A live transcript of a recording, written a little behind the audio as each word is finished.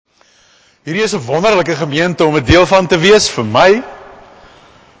Hierdie is 'n wonderlike gemeente om 'n deel van te wees vir my.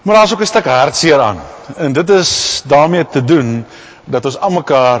 Maar daar's ook 'n stuk hartseer aan. En dit is daarmee te doen dat ons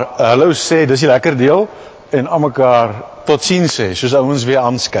almekaar hallo sê, dis die lekker deel, en almekaar totsiens sê, soos ouens weer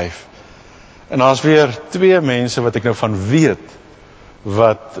aanskuif. En daar's weer twee mense wat ek nou van weet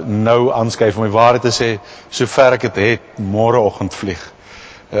wat nou aanskuif om die waarheid te sê, sover ek dit het, môreoggend vlieg.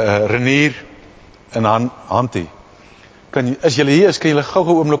 Renier en Hantie. As julle hier is, kan julle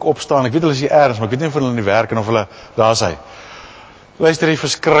gou-gou oomblik opstaan. Ek weet hulle is hier ergens, maar ek weet nie of hulle in die werk en of hulle daar is hy. Luister, jy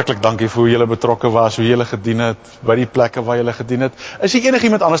verskriklik dankie vir hoe julle betrokke was, hoe julle gedien het, by die plekke waar julle gedien het. Is hier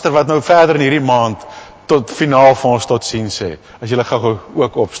enigiemand anders wat nou verder in hierdie maand tot finaal vir ons totsiens sê? As julle gou-gou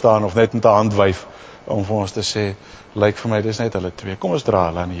ook opstaan of net met 'n hand wyf om vir ons te sê, lyk vir my dis net hulle twee. Kom ons dra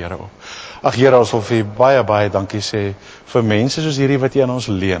hulle aan die Here op. Ag Here, ons wil vir U baie baie dankie sê vir mense soos hierdie wat U aan ons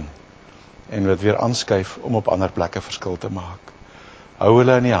leen en wat weer aanskuif om op ander plekke verskil te maak. Hou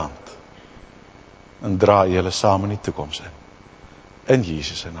hulle in die hand en dra julle saam in die toekoms in. In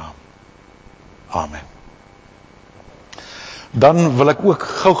Jesus se naam. Amen. Dan wil ek ook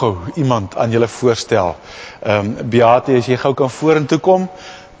gou-gou iemand aan julle voorstel. Beate, as jy gou kan vorentoe kom,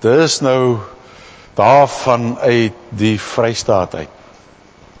 dis nou daarvan uit die Vrystaat uit.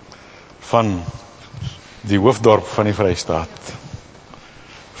 Van die hoofdorp van die Vrystaat.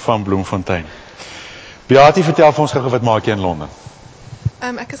 Van Bloemfontein. Beate, vertel vir ons gou wat maak jy in Londen?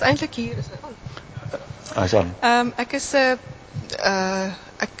 Ek is eintlik hier. Hy's aan. Ek is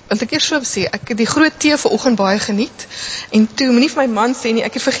ek eers so sê, ek het die groot tee vanoggend baie geniet. En toe moenie vir my man sê nie,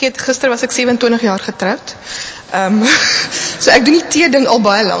 ek het vergeet gister was ek 27 jaar getroud. So ek doen die tee ding al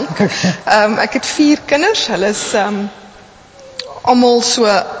baie lank. Ek het 4 kinders. Hulle is almal so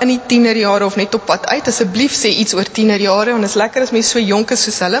in die tienerjare of net op pad uit. Asseblief sê iets oor tienerjare, want dit is lekker as mense so jonk is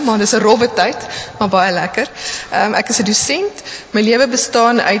soos hulle, maar dis 'n rowwe tyd, maar baie lekker. Ek is 'n dosent. My lewe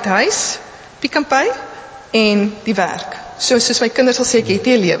bestaan uit huis, Pick n Pay en die werk. Soos my kinders sal sê, ek het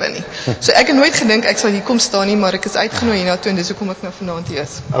nie 'n lewe nie. So ek het nooit gedink ek sal hier kom staan nie, maar ek is uitgenooi hiernatoe en dis hoekom ek nou vanaand hier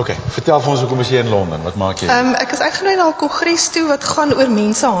is. Okay, vertel vir ons hoekom is jy in Londen? Wat maak jy? Ek is uitgenooi na 'n kongres toe wat gaan oor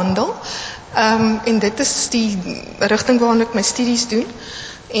mensenhandel. En dit is die rigting waarna ek my studies doen.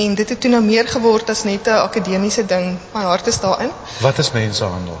 En dit het toe nou meer geword as net 'n akademiese ding. My hart is daarin. Wat is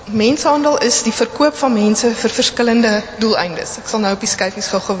mensenhandel? Mensenhandel is die verkoop van mense vir verskillende doeleindes. Ek sal nou op die skyfies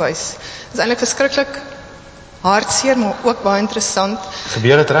gou gewys. Dit is eintlik verskriklik hartseer, maar ook baie interessant.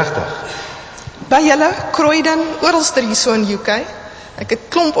 Gebeur dit regtig? By julle, Croydon, oralster hier so in UK. Ek het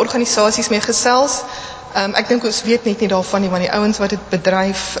klomp organisasies mee gesels. Ek dink ons weet net nie daarvan nie, want die ouens wat dit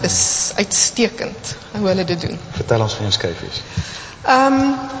bedryf is uitstekend hoe hulle dit doen. Vertel ons van jou skyfies.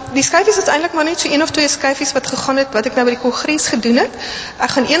 Die skyfies is eintlik maar net so 1 of 2 skyfies wat gegaan het, wat ek nou by die kongres gedoen het. Ek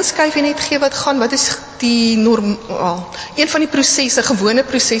gaan 1 skyfie net gee wat gaan, wat is die een van die prosesse, gewone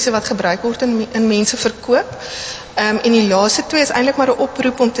prosesse wat gebruik word in mense verkoop. En die laaste 2 is eintlik maar 'n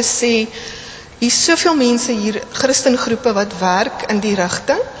oproep om te sê, hier's soveel mense hier, Christengroepe wat werk in die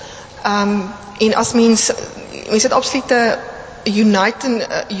rigting. En as mens het absolute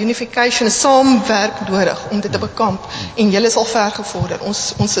unification, 'n saamwerk nodig om dit te bekamp. En julle is al ver gevorder.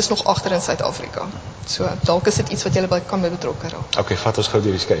 Ons is nog agter in Suid-Afrika. So dalk is dit iets wat julle kan by betrokke raak. Okay, vat ons gou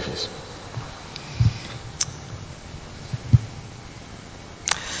deur die skyfies.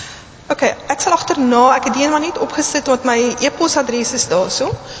 Okay, ek sal agterna, ek het die een maar net opgesit want my e-posadres is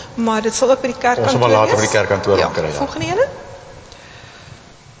daarso, maar dit sal ook by die kerkkantoor wees. Ons sal maar later by die kerkkantoor kry. Ja, volgende ene.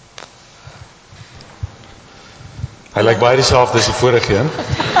 Hy lyk baie dieselfde as die vorige een.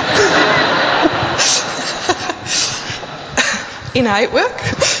 En hy ook.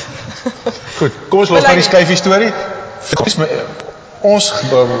 Goed, kom ons los van die skyfie storie. Ons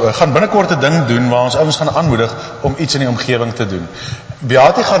gaan binnekort 'n ding doen waar ons ouens gaan aanmoedig om iets in die omgewing te doen.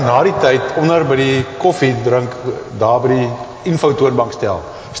 Beate gaan na die tyd onder by die koffie drink daar by die infotoonbank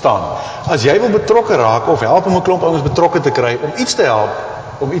staan. As jy wil betrokke raak of help om 'n klomp ouens betrokke te kry om iets te help,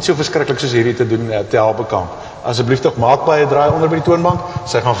 om iets so verskriklik soos hierdie te doen, te help bekamp. Asseblief tog maak baie draai onder by die toonbank.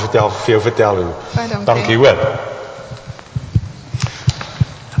 Sy gaan vir jou vertel hoe. Dankie, hoor.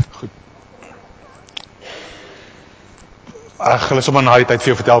 Goed. Ag, hulle sommer na die tyd vir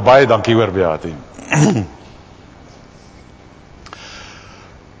jou vertel. Baie dankie, hoor, Beate.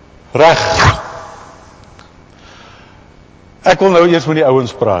 Reg. Ek wil nou eers met die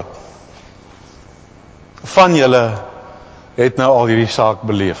ouens praat. Van julle het nou al hierdie saak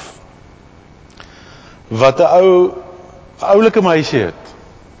beleef. Wat 'n oulike meisie het.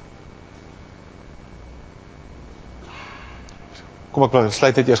 Kom ek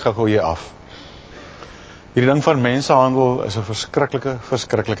sluit dit eers gou hier af. Hierdie ding van mensenhandel is 'n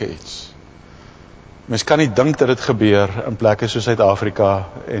verskriklike iets. Mens kan nie dink dat dit gebeur in plekke soos Suid-Afrika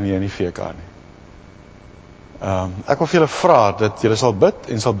en hier in die VK nie. Ek wil vir julle vra dat julle sal bid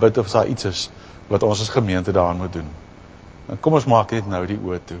en sal bid of daar iets is wat ons as gemeente daaraan moet doen. En kom ons maak net nou die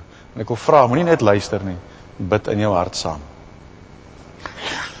oë toe. En ek wil vra, moenie net luister nie, bid in jou hart saam.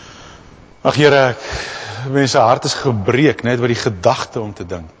 Ag Here, mense hart is gebreek net by die gedagte om te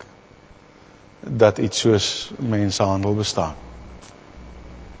dink dat iets soos mensenhandel bestaan.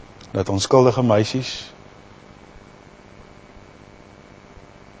 Dat onskuldige meisies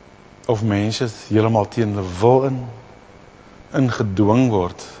of mense heeltemal teen hulle wil ingedwing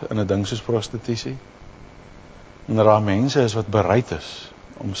word in 'n ding soos prostitusie. En dat daar mense is wat bereid is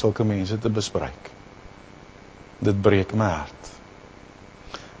om sulke mense te bespreek. Dit breek my hart.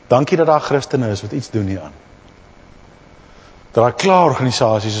 Dankie dat daar Christene is wat iets doen hieraan. Dat daar klaar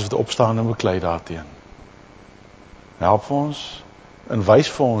organisasies is wat opstaan en beklei daarteen. Help vir ons en wys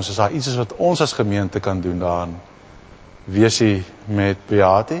vir ons as daar iets is wat ons as gemeente kan doen daaraan. Wees hy met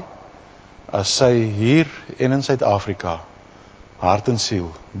Beate, as sy hier en in Suid-Afrika hart en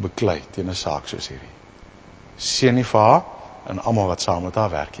siel beklei teen 'n saak soos hierdie. Seën nie vir haar en almal wat saam met haar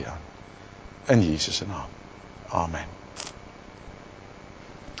werk hier aan. In Jesus se naam. Amen.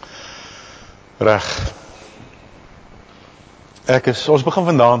 Reg. Ons begin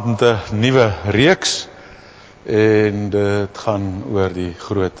vanaand met 'n nuwe reeks en dit gaan oor die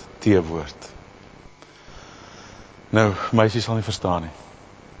groot T-woord. Nou, meisies sal nie verstaan nie.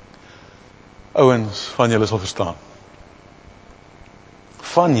 Ouens van julle sal verstaan.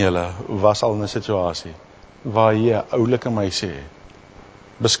 Van julle was al in 'n situasie waar jy 'n oulike meisie het.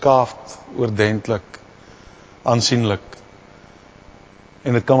 Beskaafd, oordentlik, aansienlik.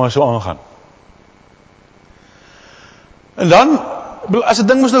 En dit kan maar so aangaan. En dan, as 'n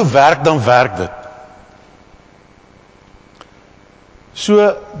ding mos nou werk, dan werk dit.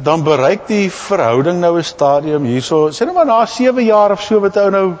 So, dan bereik die verhouding nou 'n stadium hierso, sê nou maar na 7 jaar of so, wat ou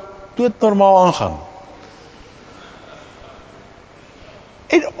nou doodnormaal aangaan.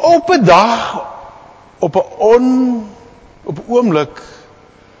 En op 'n dag, op 'n oomblik,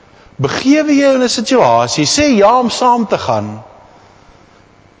 begewe jy in 'n situasie, sê ja om saam te gaan,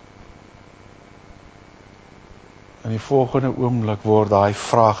 in die volgende oomblik word daai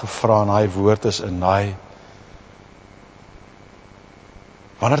vraag gevra en daai woord is in daai,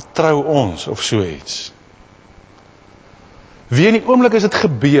 wanneer trou ons of so iets? Wie in die oomblik is dit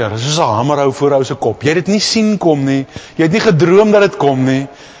gebeur, soos 'n hamer hou voor ou se kop. Jy het dit nie sien kom nie, jy het nie gedroom dat dit kom nie.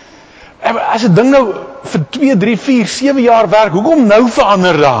 En as 'n ding nou vir 2, 3, 4, 7 jaar werk, hoekom nou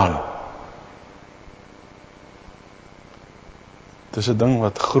verander daan? Dit is 'n ding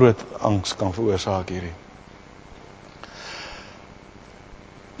wat groot angs kan veroorsaak hierdie.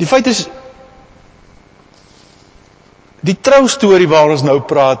 Die feit is, die troustorie waar ons nou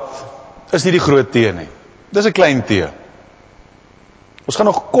praat, is nie die groot T nie. Dis 'n klein T. Ons gaan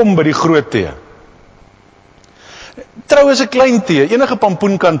nog kom by die groot T. Trou is 'n klein T. Enige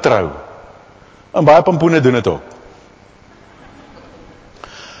pampoen kan trou. En baie pampoene doen dit ook.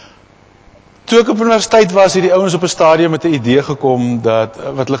 Toe ek op universiteit was, het die ouens op 'n stadium met 'n idee gekom dat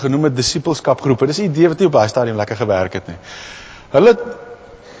wat hulle genoem het disipelskapgroepe. Dis 'n idee wat nie op baie stadium lekker gewerk het nie. Hulle het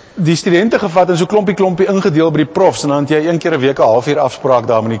die studente gevat en so klompie ingedeel by die profs en dan het jy 1 keer 'n week 'n halfuur afspraak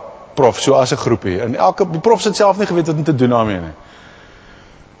daar met die prof, so as 'n groepie. En die profs het self nie geweet wat om te doen daarmee nie.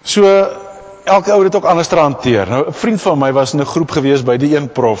 So elke ou het ook anders te hanteer. Nou 'n vriend van my was in 'n groep gewees by die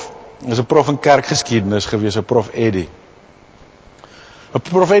een prof. Dis 'n prof in kerkgeskiedenis gewees, 'n prof Eddie.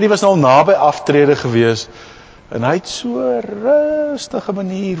 Prof Eddie was nou al naby aftrede gewees en hy het so 'n rustige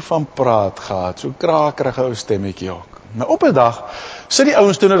manier van praat gehad, so krakerige ou stemmetjie ook. Nou op 'n dag sit die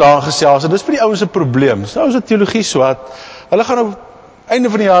ouens toe nou daar gesels en dis vir die ouens 'n probleem. Nou is dit teologie swat. Hulle gaan nou einde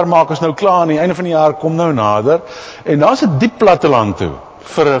van die jaar maak ons nou klaar nie. Einde van die jaar kom nou nader en dan is dit diep platteland toe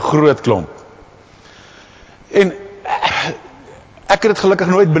vir 'n groot klomp. En ek het dit gelukkig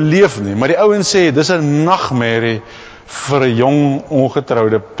nooit beleef nie, maar die ouens sê dis 'n nagmerrie vir 'n jong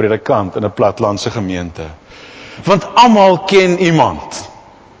ongetroude predikant in 'n plattelandse gemeente. Want almal ken iemand.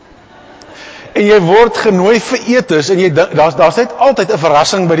 En jy word genooi vir etes en daar's net altyd 'n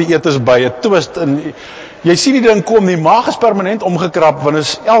verrassing by die etes by, 'n twist en jy sien die ding kom, die maag is permanent omgekrap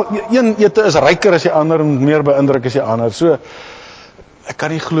want een ete is ryker as die ander en meer beïndruk as die ander. So ek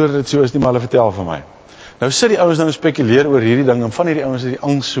kan nie glo dat dit so is nie, maar hulle vertel vir my. Nou sit die ouens nou spekuleer oor hierdie ding en van hierdie ouens het die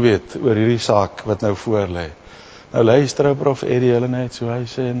angs sweet oor hierdie saak wat nou voor lê. Nou luister prof Eddie hulle net so, hy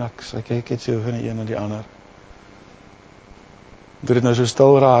sê niks, ek kyk net so van die een na die ander. Toe dit nou so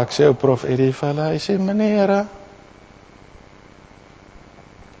stil raak, sê prof Eddie vir hulle, hy sê meneer,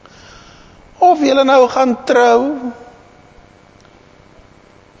 of julle nou gaan trou,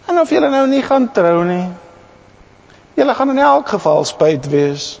 En of julle nou nie gaan trou nie, julle gaan in elk geval spyt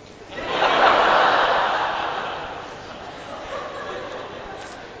wees.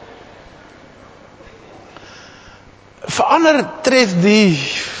 Verander tref die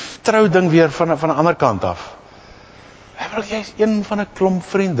trouding weer van 'n ander kant af. Jy is een van 'n klomp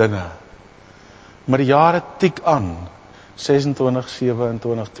vriendinne, maar die jare tik aan, 26,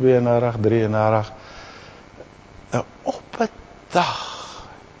 27, 32, 33, nou op 'n dag,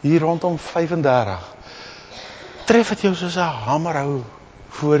 hier rondom 35, tref het jou soos 'n hamerhou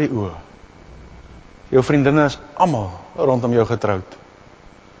voor die oë. Jou vriendinne is almal rondom jou getroud,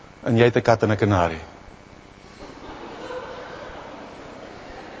 en jy het 'n kat en 'n kanarie.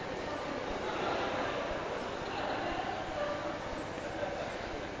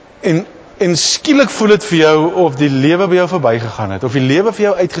 En skielik voel dit vir jou of die lewe by jou verbygegaan het, of die lewe vir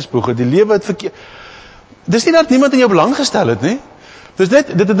jou uitgespoeg het, die lewe het verkeerd. Dis nie dat niemand in jou belang gestel het nie. Dit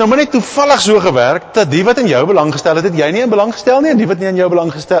het nou maar net toevallig so gewerk, dat die wat in jou belang gestel het, het jy nie in belang gestel nie, en die wat nie in jou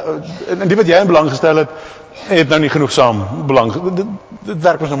belang gestel, en die wat jy in belang gestel het nou nie genoegsaam belang. Dit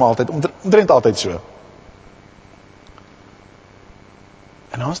werk ons nou maar altyd, omtrent altyd so.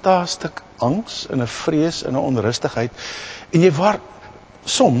 En dan is daar 'n stuk angs, en 'n vrees, en 'n onrustigheid, en jy waar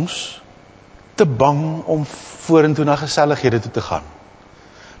soms te bang om vorentoe na gesellighede toe te gaan.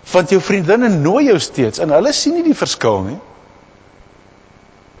 Want jou vriendinne nooi jou steeds, en hulle sien nie die verskil nie.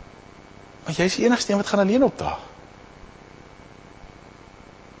 Maar jy is die enigste een wat gaan alleen opdaag.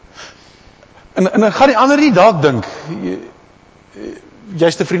 En dan gaan die ander nie dalk dink, jy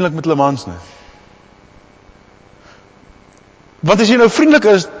is te vriendelik met hulle mans nie. Want as jy nou vriendelik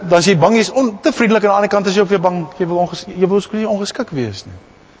is, dan is jy bang, jy is te vriendelik, en aan die ander kant is jy ook weer bang, jy wil nie ongeskik wees nie.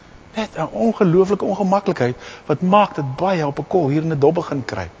 Net 'n ongelooflike ongemaklikheid, wat maak dit baie op 'n kol hier in 'n dop begin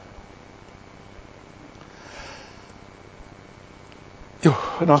kry. Jo,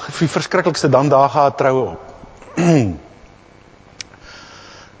 en dan die verskriklikste dan daar gaan troue op.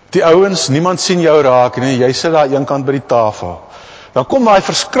 Die ouens, niemand sien jou raak nie, jy sit daar eenkant by die tafel. Dan kom daai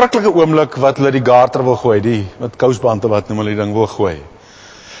verskriklike oomblik wat hulle die garter wil gooi, die met kousbande wat noem hulle die ding wil gooi.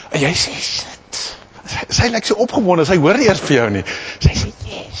 En jy sê, shit, sy lyk so opgewonde, sy hoor nie eers vir jou nie. Sy sê,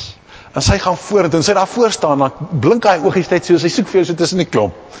 yes. En sy gaan vorentoe, en sy daar voor staan, dan blink hy oogies net so, sy soek vir jou so tussen die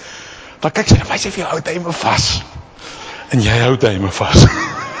klomp. Dan kyk sy, dan wys sy vir jou, houd hy me vas. En jy houd hy me vas.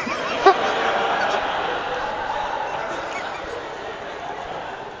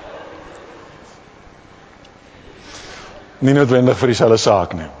 Nie noodwendig vir dieselfde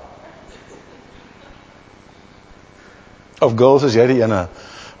saak nie. Of girls, is jy die ene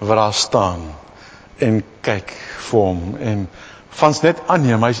wat daar staan en kyk vir hom en vans net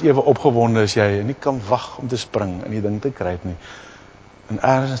aanneem, hy is ewe opgewonde as jy en nie kan wag om te spring en die ding te kry nie. En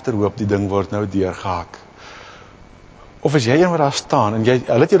ergens ter hoop die ding word nou deurgehak. Of as jy een wat daar staan en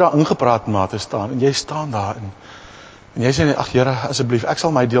hulle het jou daar ingepraat om daar te staan en jy staan daar en jy sê net, ag Here, asseblief, ek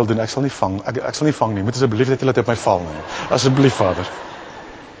sal my deel doen, ek sal nie vang nie, moet asseblief net laat op my val nie. Asseblief, Vader.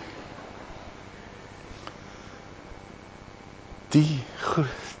 Die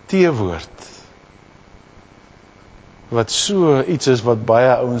T-woord wat so iets is wat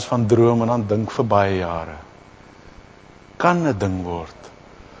baie ouens van droom en aan dink vir baie jare, kan 'n ding word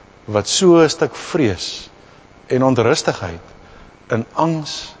wat so 'n stuk vrees en onrustigheid en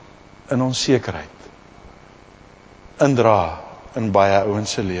angs en onsekerheid indra in baie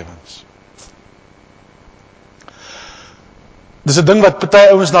ouens se lewens. Dis 'n ding wat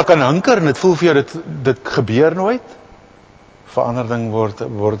party ouens na kan hinker en dit voel vir jou dit gebeur nooit. Verandering word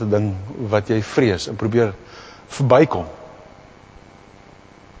 'n ding wat jy vrees en probeer verbykom.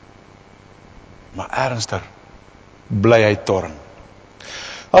 Maar ernstiger bly hy torn.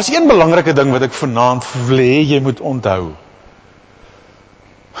 Daar's een belangrike ding wat ek vanaand wil hê jy moet onthou.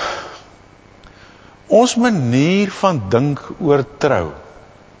 Ons manier van dink oor trou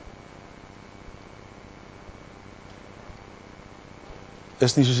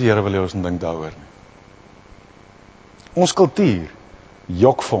is nie soos die Here wil hê ons moet dink daaroor nie. Ons kultuur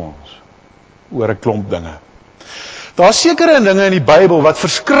jok vir ons oor 'n klomp dinge. Daar's sekere dinge in die Bybel wat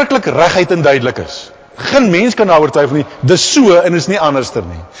verskriklik reguit en duidelik is. Geen mens kan daaroor twyfel nie. Dis so en is nie anderster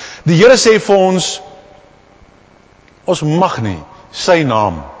nie. Die Here sê vir ons mag nie sy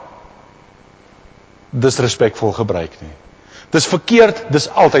naam disrespekvol gebruik nie. Dis verkeerd, dis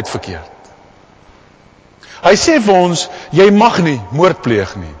altyd verkeerd. Hy sê vir ons, jy mag nie moord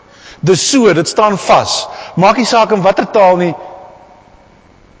pleeg nie. Dis so, dit staan vas. Maak nie saak in watter taal nie.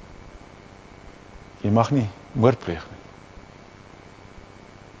 Jy mag nie moord pleeg nie.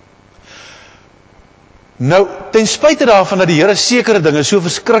 Nou, ten spyte daarvan dat die Here sekere dinge so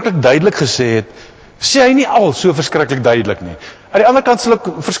verskriklik duidelik gesê het, Sê hy nie al so verskriklik duidelik nie. Aan die ander kant sal ek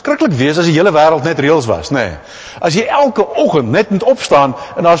verskriklik wees as die hele wêreld net reëls was, nê. Nee. As jy elke oggend net moet opstaan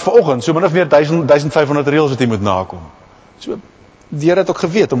en daar's vanoggend so min of meer 1500 reëls wat jy moet nakom. So die Here het ook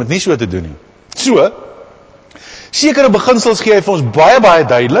geweet om dit nie so te doen nie. So sekere beginsels gee hy vir ons baie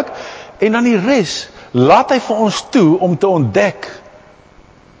duidelik en dan die res laat hy vir ons toe om te ontdek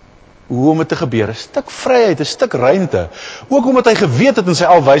hoe om dit te gebeur. 'n stuk vryheid, 'n stuk ruimte. Ook omdat hy geweet het in sy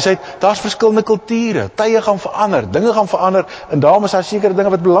alwysheid, daar's verskillende kulture, tye gaan verander, dinge gaan verander en daarom is daar sekere dinge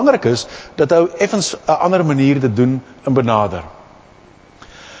wat belangrik is dat hy effens 'n ander manier te doen en benader.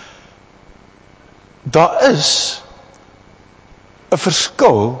 Daar is 'n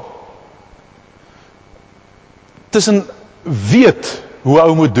verskil tussen weet hoe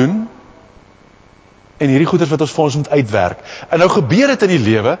ou moet doen en hierdie goeders wat ons vir ons moet uitwerk. En nou gebeur dit in die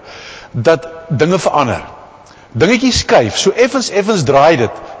lewe dat dinge verander. Dingetjies skuif, so effens draai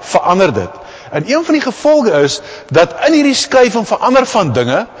dit, verander dit. En een van die gevolge is dat in hierdie skuif en verander van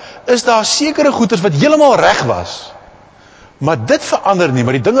dinge is daar sekere goeders wat heeltemal reg was. Maar dit verander nie,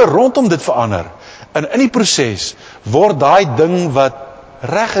 maar die dinge rondom dit verander. En in die proses word daai ding wat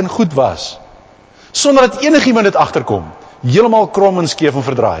reg en goed was, sonder dat enigiemand dit agterkom, heeltemal krom en skeef en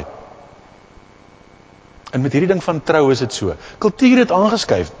verdraai. En met hierdie ding van trou is dit so. Kultuur het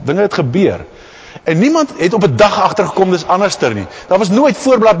aangeskuif, dinge het gebeur. En niemand het op 'n dag agtergekom dis anderster nie. Daar was nooit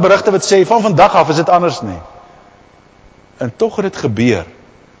voorbladberigte wat sê van vandag af is dit anders nie. En tog het dit gebeur.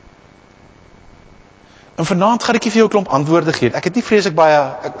 En vanaand gaan ek vir jou 'n klomp antwoorde gee. Ek het nie vreeslik baie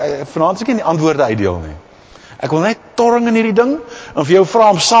vanaand is ek nie die antwoorde uitdeel nie. Ek wil net torring in hierdie ding en vir jou vra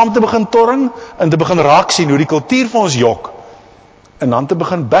om saam te begin torring en te begin raak sien hoe die kultuur vir ons jok en dan te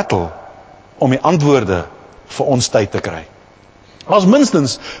begin battle om die antwoorde vir ons tyd te kry. Daar's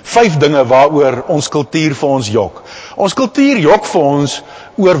minstens 5 dinge waaroor ons kultuur vir ons jok. Ons kultuur jok vir ons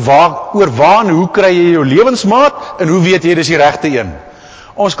oor waar en hoe kry jy jou lewensmaat en hoe weet jy dis die regte een.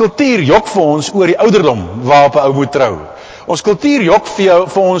 Ons kultuur jok vir ons oor die ouderdom waarop 'n ou moet trou. Ons kultuur jok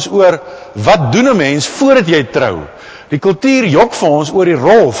vir ons oor wat doen 'n mens voordat jy trou. Die kultuur jok vir ons oor die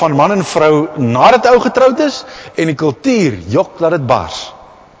rol van man en vrou nadat ou getroud is en die kultuur jok dat dit bars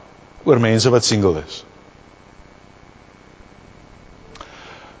oor mense wat single is.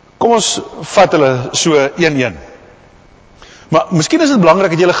 Kom ons vat hulle so 1-1. Maar miskien is dit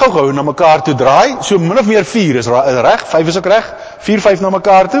belangrik dat julle gou-gou na mekaar toe draai, so min of meer 4 is reg, 5 is ook reg, 4, 5 na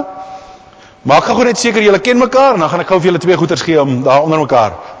mekaar toe. Maak gou net seker julle ken mekaar en dan gaan ek gou vir julle 2 goeters gee om daar onder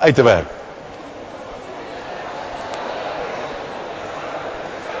mekaar uit te werk.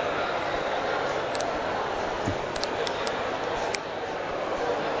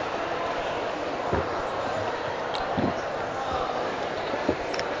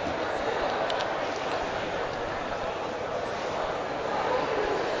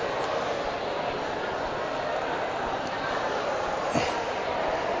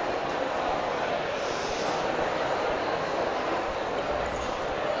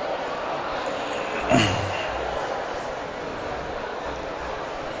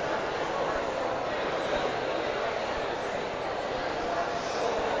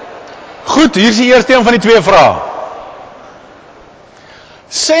 Goed, hier is die eerste een van die 2 vrae.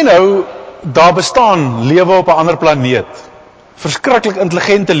 Sê nou, daar bestaan lewe op 'n ander planeet. Verskriklik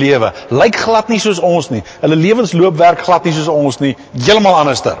intelligente lewe, lyk glad nie soos ons nie. Hulle lewensloop werk glad nie soos ons nie, heeltemal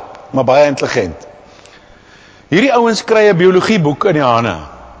anderster, maar baie intelligent. Hierdie ouens kry 'n biologieboek in die hande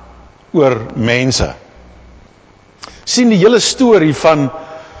oor mense. Sien die hele storie van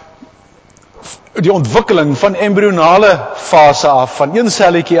die ontwikkeling van embrionale fase af, van een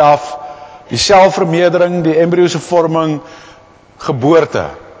selletjie af, die selvermeerdering, die embryo se vorming, geboorte,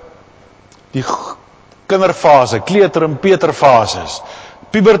 die kinderfase, kleuter en peuterfases,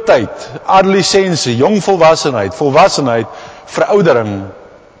 puberteit, adolessensie, jongvolwassenheid, volwassenheid, veroudering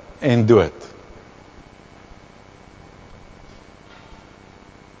en dood.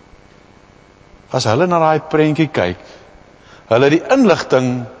 As hulle na daai prentjie kyk, hulle die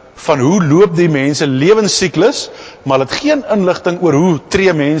inligting van hoe loop die mense lewensiklus, maar hulle het geen inligting oor hoe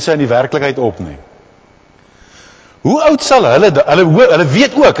tree mense in die werklikheid op nie. Hoe oud sal hulle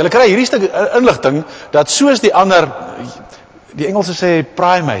weet ook, hulle kry hierdie stuk inligting, dat soos die ander, die Engelse sê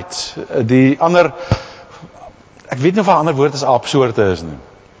primates, die ander, ek weet nie of 'n ander woord as aapsoorte is nie.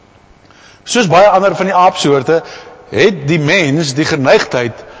 Soos baie ander van die aapsoorte, het die mens die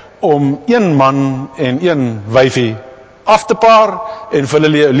geneigtheid om een man en een wyfie af te paar en vir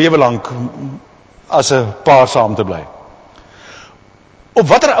hulle lewe lank as 'n paar saam te bly. Op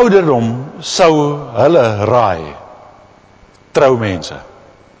watter ouderdom sou hulle raai trou mense?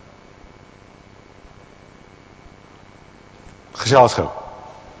 Gesels gou.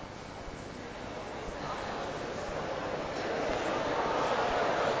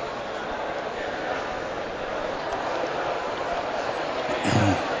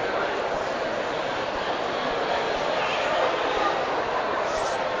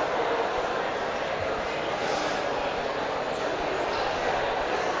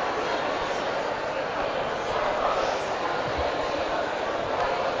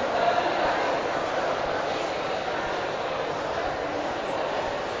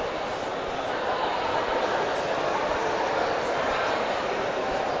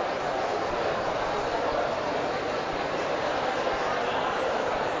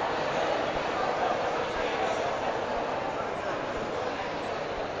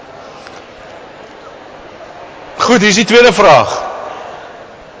 Goed, hier is die tweede vraag.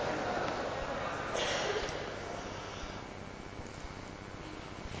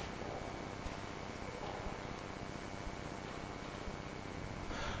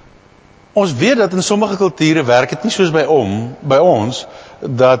 Ons weet dat in sommige kulture werk dit nie soos by ons,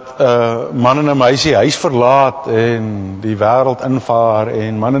 dat man en 'n meisie huis verlaat en die wêreld invaar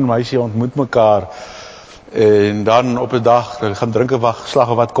en man en meisie ontmoet mekaar en dan op 'n dag hulle gaan drink 'n slag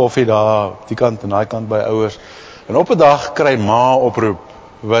of wat koffie daar op die kant en daai kant by ouers. En op 'n dag kry ma oproep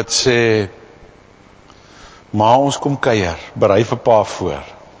wat sê: "Ma, ons kom kuier, berei vir pa voor."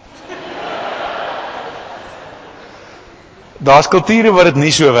 Daar's kulture waar dit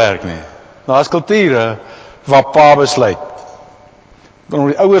nie so werk nie. Daar's kulture waar pa besluit. Dan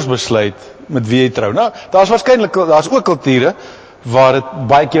die ouers besluit met wie jy trou. Nou, daar's ook kulture waar dit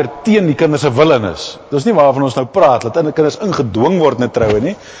baie keer teen die kinders se wil in is. Dis nie waarvan ons nou praat, dat die kinders ingedwing word met troue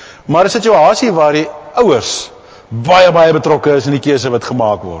nie, maar 'n situasie waar die ouers baie betrokke is in die keuse wat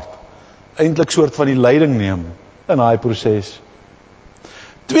gemaak word. Eintlik soort van die leiding neem in daai proses.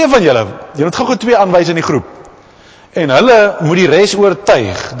 Twee van julle het gou-gou twee aanwys in die groep. En hulle moet die res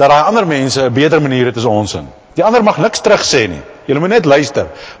oortuig dat daai ander mense 'n beter manier het as ons in. Die ander mag niks terug sê nie. Julle moet net luister.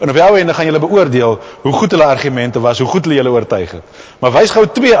 En op jou einde gaan julle beoordeel hoe goed hulle argumente was, hoe goed hulle julle oortuig het. Maar wys gou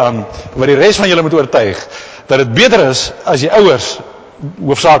twee aan wat die res van julle moet oortuig dat dit beter is as die ouers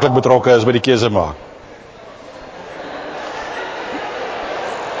hoofsaaklik betrokke is by die keuse maak.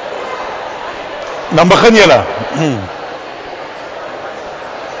 Dan begin julle.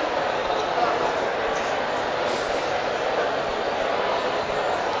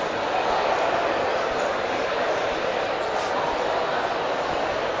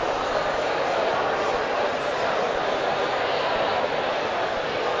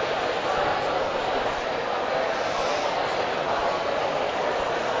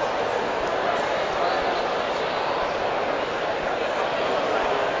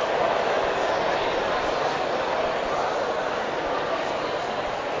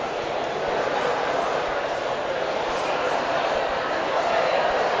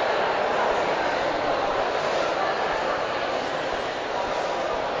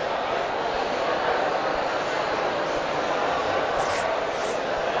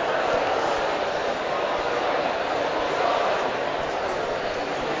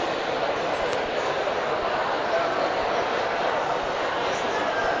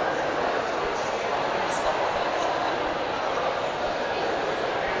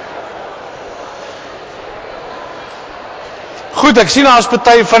 Goed, ek sien daar's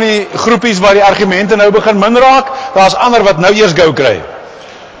party van die groepies waar die argumente nou begin min raak. Daar's ander wat nou eers gou kry.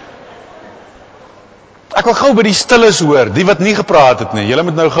 Ek wil gou by die stilles hoor, die wat nie gepraat het nie. Julle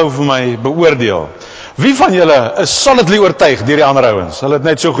moet nou gou vir my beoordeel. Wie van julle is solidly oortuig deur die ander ouens? Hulle het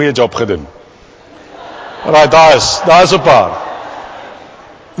net so 'n goeie job gedoen. Right, daar is 'n paar.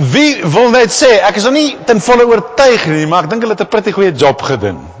 Wie wil net sê, ek is nog nie ten volle oortuig nie, maar ek dink hulle het 'n pretty goeie job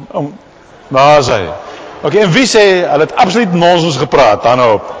gedoen. Daar is hy. Okay, en wie sê, hulle het absoluut nonsens gepraat, dan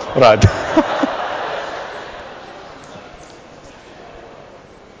op. Right.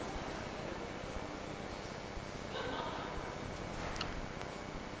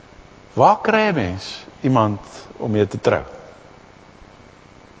 Waar kry 'n mens iemand om mee te trou?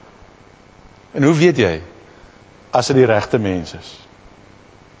 En hoe weet jy, as dit die regte mens is?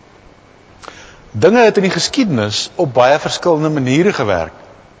 Dinge het in die geskiedenis op baie verskillende maniere gewerk.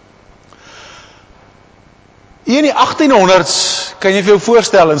 In die 1800s kan jy vir jou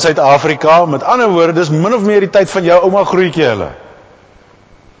voorstel in Suid-Afrika, met ander woorde, dis min of meer die tyd van jou ouma grootjie hulle.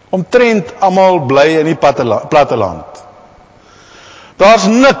 Omtrent almal bly in die platteland. Daar's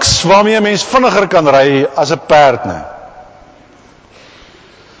niks waarmee 'n mens vinniger kan ry as 'n perd nie.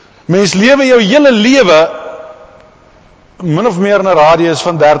 Mens lewe jou hele lewe min of meer in 'n radius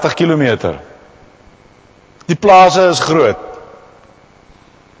van 30 km. Die plase is groot.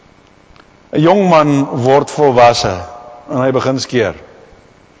 'n Jong man word volwasse en hy begin skeer.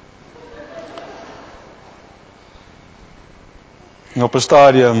 En op 'n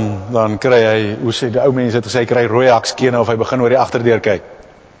stadium dan kry hy, hoe sê die ou mense het gesê, hy kry rooi hakskene of hy begin oor die agterdeur kyk.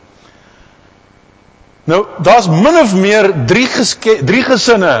 Nou, daar's min of meer drie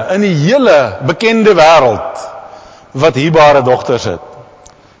gesinne in die hele bekende wêreld wat huurbare dogters het.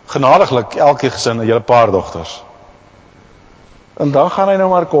 Genadiglik elke gesin 'n hele paar dogters. En dan gaan hy nou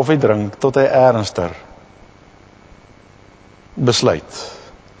maar koffie drink tot hy ernstiger besluit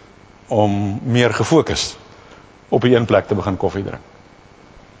om meer gefokus op 'n een plek te begin koffie drink.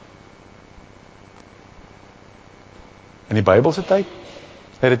 In die Bybelse tyd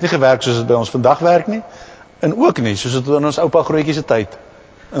het dit nie gewerk soos dit by ons vandag werk nie, en ook nie soos dit in ons oupa grootjie se tyd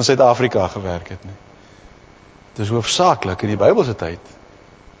in Suid-Afrika gewerk het nie. Dis hoofsaaklik in die Bybelse tyd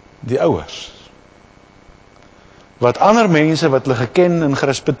die ouers. Wat ander mense wat hulle geken en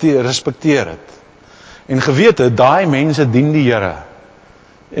gerespekteer het. En geweet het, daai mense dien die Here.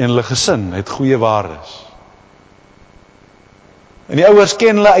 En hulle gesin het goeie waardes. En die ouers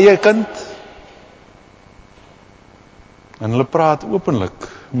ken hulle eie kind. En hulle praat openlik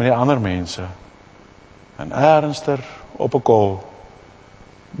met die ander mense. En ernstiger op 'n kol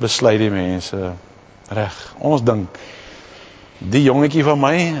besluit die mense, reg, ons dink, die jongetjie van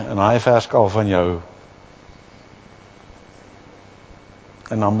my en daai verskaal van jou.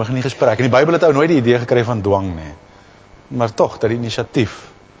 En dan begin die gesprek. En die Bybel het ou nooit die idee gekry van dwang nie. Maar tog, dat die inisiatief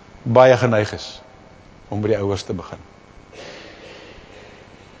baie geneig is om by die ouers te begin.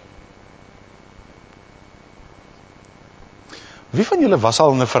 Wie van julle was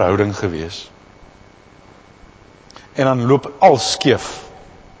al in 'n verhouding gewees? En dan loop al skeef.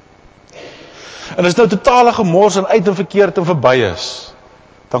 En as nou totale gemors en uit en verkeerd en verby is,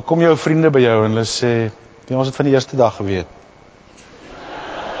 dan kom jou vriende by jou en hulle sê, "Nee, ons het van die eerste dag geweet.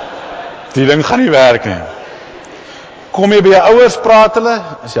 Die ding gaan nie werk nie." Kom jy by jou ouers praat hulle,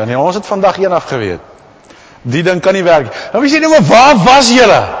 en sê, "Nee, ons het vandag een af geweet. Die ding kan nie werk nie." Dan sê jy, "Maar waar was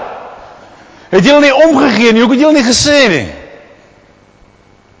julle? Het julle nie omgegee nie? Hoekom het julle nie gesê nie?"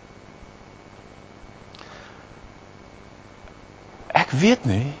 Ek weet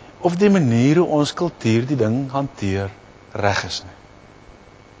nie of die manier hoe ons kultuur die ding hanteer reg is nie.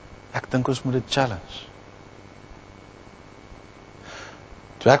 Ek dink ons moet dit challenge.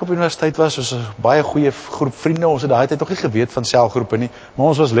 Toe ek op universiteit was, ons 'n baie goeie groep vriende, ons het daai tyd nog nie geweet van selgroepe nie, maar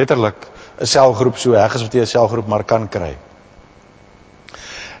ons was letterlik 'n selgroep so erg as wat jy 'n selgroep maar kan kry.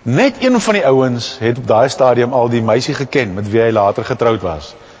 Net een van die ouens het op daai stadium al die meisie geken met wie hy later getroud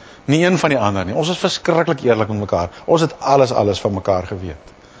was. Nie een van die ander nie. Ons is verskriklik eerlik met mekaar. Ons het alles van mekaar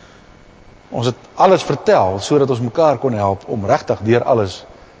geweet. Ons het alles vertel sodat ons mekaar kon help om regtig deur alles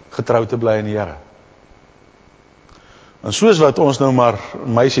getrou te bly in die Here. En soos wat ons nou maar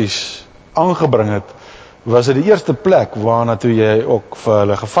meisies aangebring het, was dit die eerste plek waarna toe jy ook vir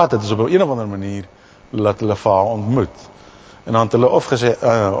hulle gevat het, is op 'n of ander manier laat hulle vir haar ontmoet. En dan het hulle of gesê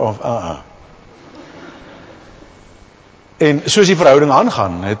En soos die verhouding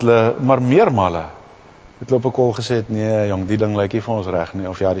aangaan, het hulle maar meermale het hulle op 'n kol gesê, "Nee jong, die ding lyk nie vir ons reg nie,"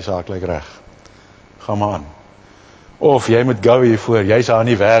 of "Ja, die saak lyk reg. Gaan maar aan." Of "Jy moet gou hiervoor, jy's haar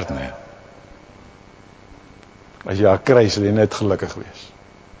nie werd nie." As jy haar kry, sal jy net gelukkig wees.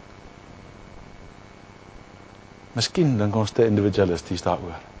 Miskien dink ons te individualisties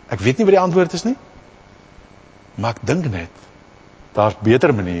daaroor. Ek weet nie wat die antwoord is nie, maar ek dink net, daar's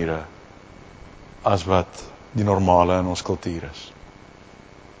beter maniere as wat die normale in ons kultuur is.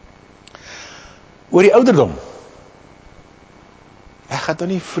 Oor die ouderdom. Ek gaan nou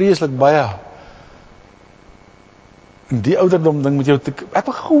nie vreeslik baie in die ouderdom ding met jou te... Ek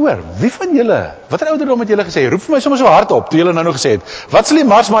het gehoor, wie van julle, watter ouderdom het julle gesê? Roep vir my sommer so hard op, toe julle nou gesê het. Wat sal die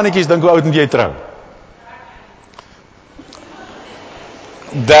marsmannetjies dink, hoe oud moet jy trou?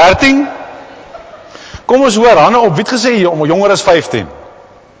 13? Kom ons hoor, hande op, wie het gesê jonger as 15?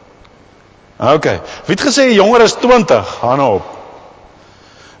 Ok, wie het gesê jonger as 20? Hande op.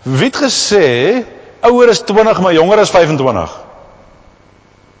 Wie het gesê ouer as 20, maar jonger as 25?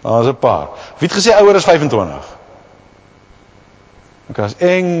 Daar's 'n paar. Wie het gesê ouer as 25? Ok, as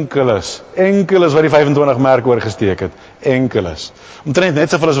enkeles wat die 25 merk oorgesteek het, enkeles. Omtrent net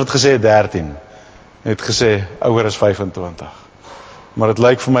soveel as wat gesê het 13, het gesê ouer as 25. Maar dit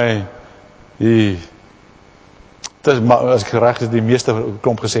lyk vir my, as ek reg is, die meeste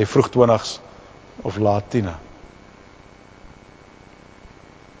klomp gesê vroeg 20s of laat 10.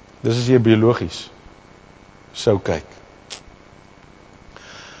 Dis as jy biologies sou kyk.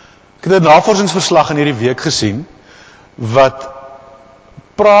 Ek het 'n navorsingsverslag in hierdie week gesien wat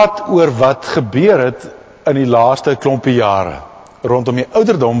praat oor wat gebeur het in die laaste klompie jare rondom die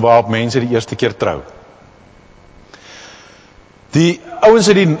ouderdom waarop mense die eerste keer trou. Die ouens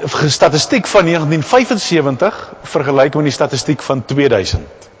het die statistiek van 1975 vergelyk met die statistiek van 2000.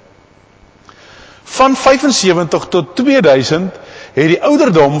 Van 75 tot 2000 het die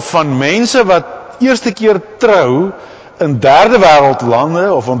ouderdom van mense wat eerste keer trou in derde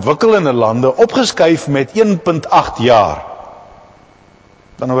wêreldlande of ontwikkelende lande opgeskuif met 1.8 jaar.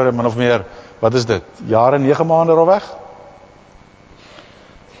 Dan hoor min of meer, wat is dit? Jare 9 maande rofweg?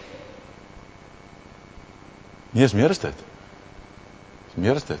 Nee, is meer as dit.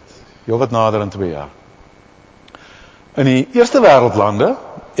 Meer as dit. Heel wat nader aan 2 jaar. In die eerste wêreldlande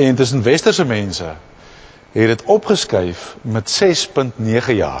en tussen westerse mense het dit opgeskuif met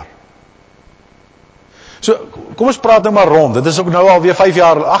 6.9 jaar. So, kom ons praat nou maar rond. Dit is ook nou alweer 5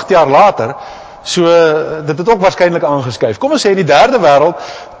 jaar, 8 jaar later, So, dit het ook waarskynlik aangeskuif. Kom ons sê, in die derde wêreld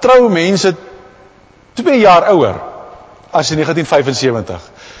trou mense 2 jaar ouer as in 1975.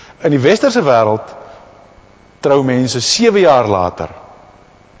 In die westerse wêreld trou mense 7 jaar later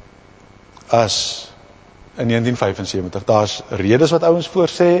as in 1975. Daar's redes wat ouens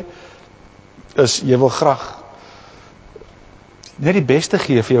voorsê, is jy wil graag net die beste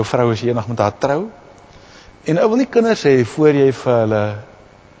gee vir jou vrou as jy eendag met haar trou. En ou wil nie kinders hê voor jy vir hulle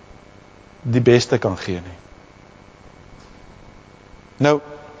die beste kan gee nie. Nou,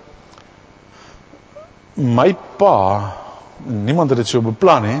 my pa, niemand het dit so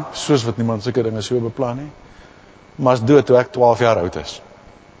beplan nie, soos wat niemand sulke dinge so beplan nie, maar is dood toe ek 12 jaar oud is.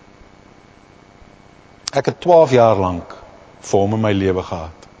 Ek het 12 jaar lank vir hom in my lewe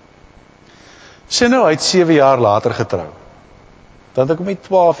gehad. Sê nou, hy het 7 jaar later getrou. Dan het ek hom nie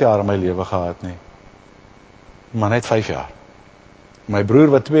 12 jaar in my lewe gehad nie, maar net 5 jaar. My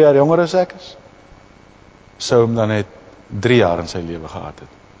broer wat 2 jaar jonger as ek is, sou hom dan net 3 jaar in sy lewe gehad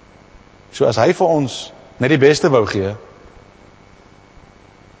het. So as hy vir ons net die beste wou gee,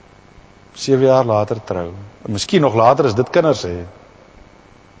 7 jaar later trou, en miskien nog later as dit kinders hê,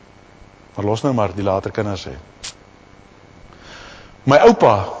 maar los nou maar die later kinders hê. My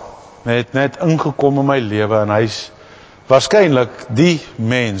oupa het net ingekom in my lewe en hy's waarskynlik die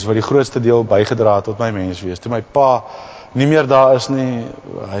mens wat die grootste deel bygedra het tot my menswees. Toe my pa nie meer daar is nie,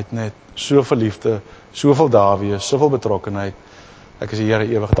 hy het net soveel liefde, soveel daar wees, soveel betrokkenheid. Ek is die Here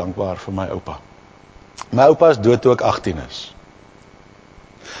ewig dankbaar vir my oupa. My oupa is dood toe ek 18 is.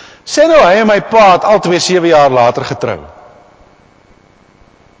 Sê nou, hy en my pa het albei 7 jaar later getrou.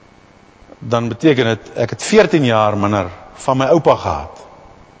 Dan beteken dit, ek het 14 jaar minder van my oupa gehad.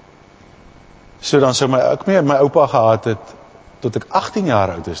 So dan sou ek nie my oupa gehad het tot ek 18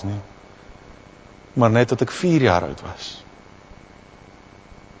 jaar oud is nie, maar net tot ek 4 jaar oud was.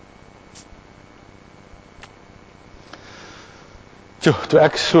 Toe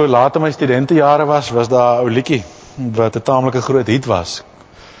ek so laat in my studentejare was daar 'n ou liedjie wat 'n taamlike groot hit was.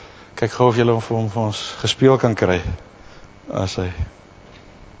 Kyk gou of julle hom vir ons gespeel kan kry. As hy.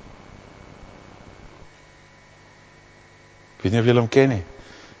 Ek weet nie of julle hom ken nie.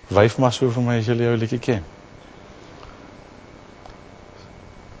 Wyf maar so vir my as julle jou liedjie ken.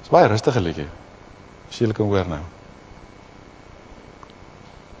 Dis baie rustige liedjie. As julle kan hoor nou.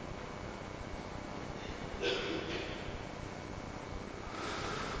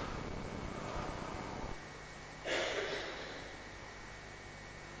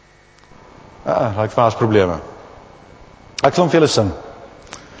 Ek het probleme. Ek sal hom vir julle sing.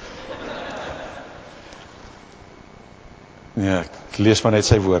 Ja, ek lees maar net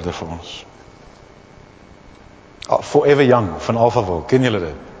sy woorde vir ons. Forever Young van Alphaville, ken julle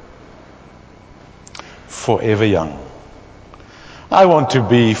dit? Forever Young. I want to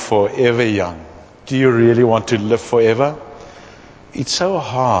be forever young. Do you really want to live forever? It's so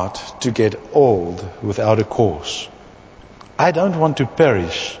hard to get old without a cause. I don't want to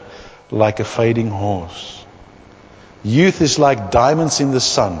perish like a fading horse. Youth is like diamonds in the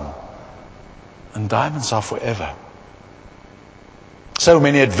sun, and diamonds are forever. So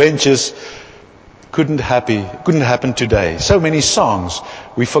many adventures couldn't happen today. So many songs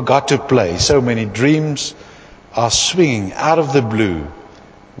we forgot to play. So many dreams are swinging out of the blue.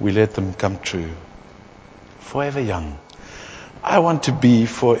 We let them come true. Forever young. I want to be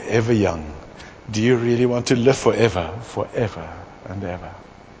forever young. Do you really want to live forever? Forever and ever.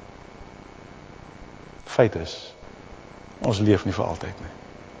 Feit is, ons leef nie vir altyd nie.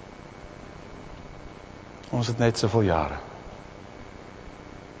 Ons het net soveel jare.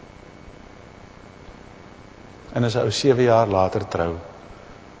 En as jy 7 jaar later trou,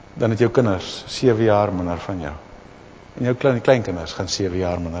 dan het jou kinders 7 jaar minder van jou. En jou kleinkinders gaan 7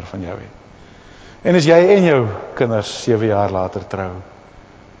 jaar minder van jou hê. En as jy en jou kinders 7 jaar later trou,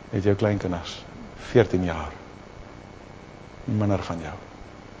 het jou kleinkinders 14 jaar minder van jou.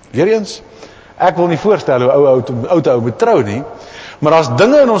 Weereens, ek wil nie voorstel hoe ou moet trou nie, maar daar's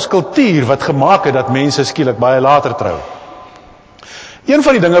dinge in ons kultuur wat gemaak het dat mense skielik baie later trou. Een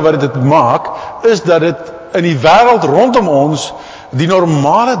van die dinge wat dit maak, is dat dit in die wêreld rondom ons die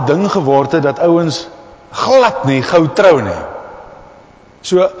normale ding geword het dat ouens glad nie gou trou nie.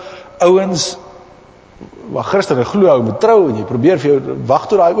 So ouens, wat Christene glo ou moet trou en jy probeer vir jou wag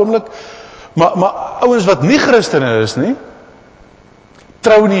tot daai oomblik, maar ouens wat nie Christene is nie,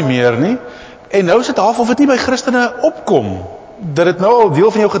 trou nie meer nie. En nou is dit half of dit nie by Christene opkom dat dit nou al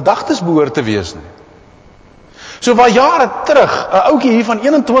deel van jou gedagtes behoort te wees nie. So waar jare terug 'n ouetjie hier van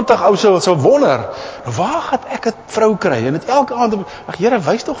 21 ou sou wonder, waar gaan ek 'n vrou kry? En dit elke aand, ag Here,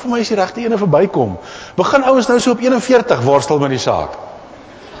 wys tog vir my as die regte ene verbykom. Begin ouens nou so op 41 worstel met die saak.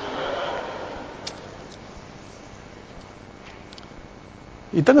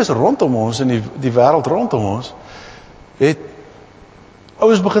 Die ding is rondom ons, en die wêreld rondom ons, het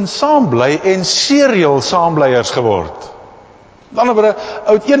ouens begin saambly en serial saamblyers geword. Dan oor 'n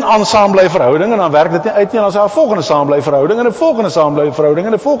oud een aan saambly verhouding, en dan werk dit nie uit nie, en dan is daar 'n volgende saambly verhouding, en 'n volgende saambly verhouding,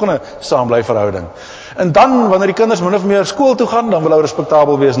 en 'n volgende saambly verhouding. En dan, wanneer die kinders min of meer skool toe gaan, dan wil hulle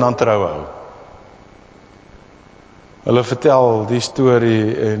respektabel wees en dan trou hou. Hulle vertel die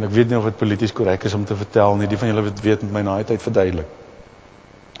storie, en ek weet nie of dit polities korrek is om te vertel nie, die van julle wat weet met my na die tyd verduidelik.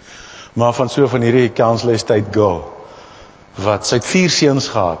 Maar van hierdie Counselor-Estate girl, wat sy het 4 seuns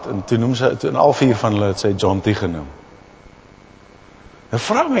gehad, en toe al 4 van hulle het sy John T genoem. En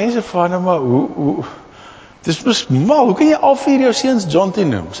vra mense van hom, maar hoe dis mos mal, hoe kan jy al 4 jou seuns John T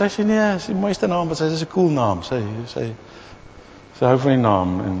noem? Sy sê nee, dis die mooiste naam, want sy is 'n cool naam, sy hou van die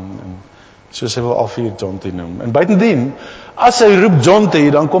naam, en so sy wil al 4 John T noem. En buitendien, as sy roep John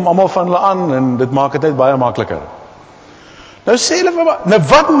T, dan kom almal van hulle aan, en dit maak dit net baie makliker. Nou sê hulle vir my, nou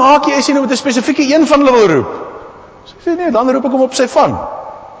wat maak jy as jy nou met 'n spesifieke een van hulle wil roep? Sy sê nee, dan roep ek hom op sy van.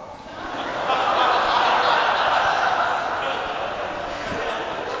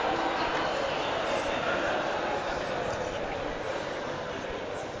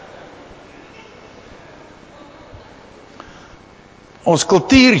 Ons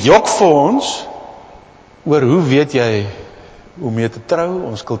kultuur jok vir ons oor hoe weet jy hoe mee te trou.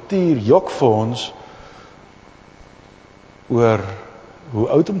 Ons kultuur jok vir ons oor hoe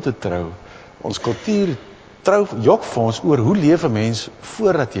oud om te trou. Ons kultuur jok vir ons oor hoe leef 'n mens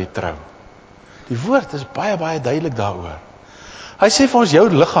voordat jy trou. Die woord is baie, baie duidelik daaroor. Hy sê vir ons, jou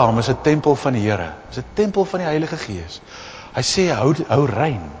liggaam is 'n tempel van die Here, is 'n tempel van die Heilige Gees. Hy sê, hou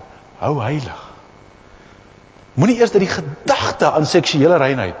rein, hou heilig. Moenie eers dat die gedagte aan seksuele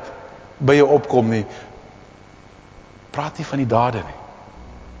reinheid by jou opkom nie. Praat nie van die dade nie.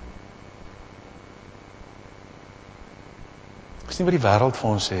 Dis nie wat die wêreld vir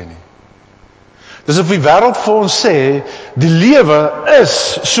ons sê nie. Dis of die wêreld vir ons sê, die lewe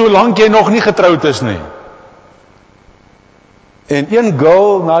is solank jy nog nie getroud is nie. En een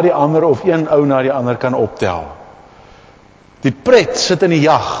girl na die ander of een ou na die ander kan optel. Die pret sit in die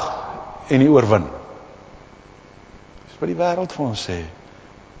jag en die oorwin. Dis wat die wêreld vir ons sê.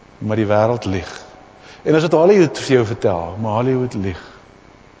 Maar die wêreld lieg. En as dit Hollywood vir jou vertel, maar Hollywood lieg.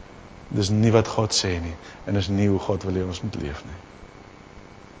 Dis nie wat God sê nie. En dis nie hoe God wil hê ons moet leef nie.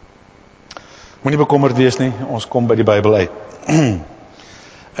 Moenie bekommerd wees nie, ons kom by die Bybel uit.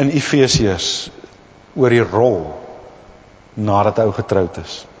 In Efesiërs, oor die rol, nadat hy getroud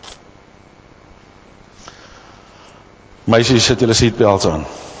is. Meisies, sit julle seatbelts aan.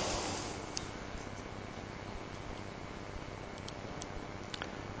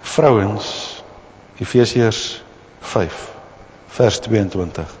 Vrouens, Efesiërs 5, vers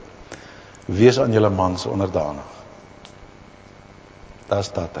 22. Wees aan julle mans onderdanig. Daar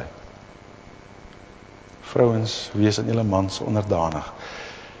staat hy. Vrouens, wees aan julle mans onderdanig.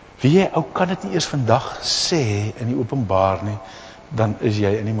 Wie jy ou kan dit nie eers vandag sê in die openbaar nie, dan is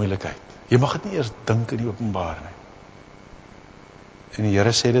jy in die moeilikheid. Jy mag dit nie eers dink in die openbaar nie. En die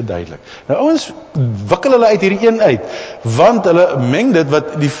Here sê dit duidelik. Nou ouens wikkel hulle uit hierdie een uit, want hulle meng dit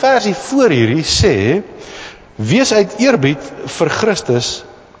wat die versie voor hierdie sê, wees uit eerbied vir Christus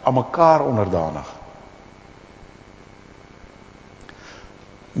aan mekaar onderdanig.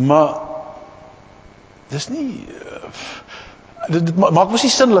 Maar dis nie dit maak mos nie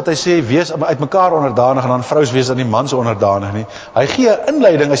sin dat hy sê wees uit mekaar onderdanig en dan vrous wees aan die mans onderdanig nie. Hy gee 'n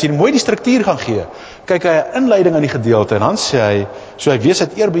inleiding, as jy mooi die struktuur gaan gee, kyk hy 'n inleiding aan die gedeelte en dan sê hy, so hy wees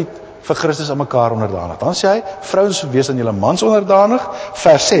uit eerbied vir Christus aan mekaar onderdanig. Dan sê hy, vrouens wees aan julle mans onderdanig.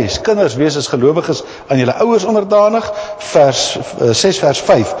 Vers 6, kinders wees as gelowiges aan julle ouers onderdanig. Vers 6 vers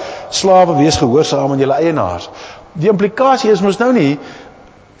 5, slawe wees gehoorsaam aan julle eienaars. Die implikasie is mos nou nie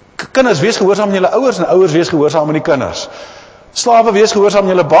kinders wees gehoorsaam aan julle ouers en ouers wees gehoorsaam aan die kinders. Slawe wees gehoorsaam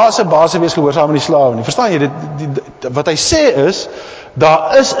aan julle baase wees gehoorsaam aan die slawe nie. Verstaan jy wat hy sê is,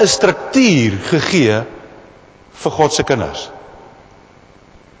 daar is 'n struktuur gegee vir God se kinders.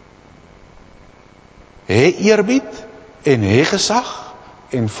 Hê eerbied en hê gesag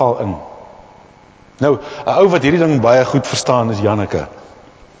en val in. Nou, 'n ou wat hierdie ding baie goed verstaan is Janneke.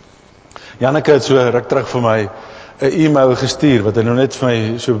 Janneke het so ruk terug vir my 'n e-mail gestuur wat hy nou net vir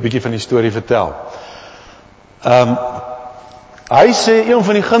my so 'n bietjie van die storie vertel. Hy sê een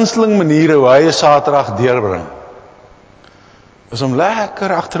van die gunsteling maniere hoe hy 'n Saterdag deurbring is om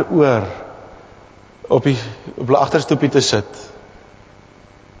lekker agteroor op hulle agterstoepie te sit,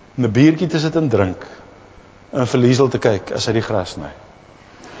 'n biertjie te sit en drink en vir Liesel te kyk as hy die gras sny.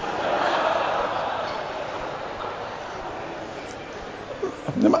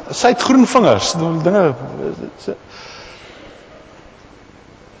 Nee, maar sy het groen vingers, dinge.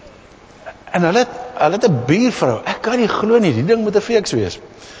 En hulle het 'n buurvrou, ek kan nie glo nie, die ding moet 'n feks wees.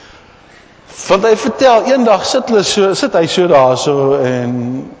 Want hy vertel, eendag sit hy so daar so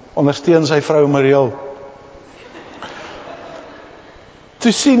en ondersteun sy vrou Mariel.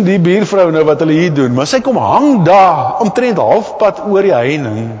 Toe sien die buurvrou nou wat hulle hier doen, maar sy kom hang daar, omtrent halfpad oor die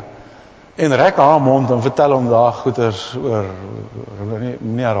heining, en rek haar mond en vertel hom daar goeters oor,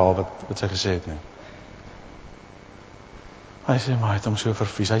 nie herhaal wat sy gesê het nie. Hy sê, maar hy het hom so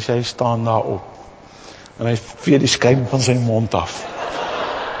vervies, hy sê, hy staan daar op, en hy vee die skuim van sy mond af,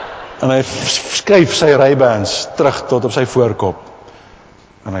 en hy skuif sy Ray-Bans terug tot op sy voorkop,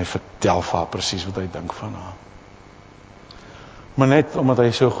 en hy vertel vir haar presies wat hy dink van haar. Maar net omdat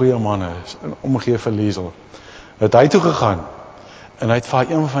hy so 'n goeie man is, en omgee vir Liesel, het hy toe gegaan, en hy het vir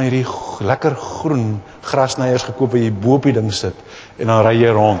haar een van hierdie lekker groen grasnyers gekoop, wat jy bo op die ding sit, en dan ry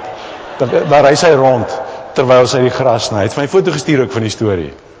jy rond, dan ry sy rond, terwyl sy die gras sny. Hy het vir my foto gestuur ook van die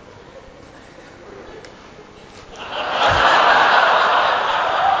storie.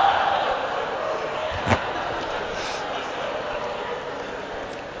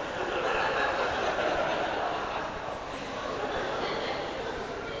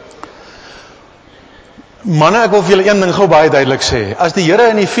 Manne, ek wil vir julle een ding gou baie duidelik sê. As die Here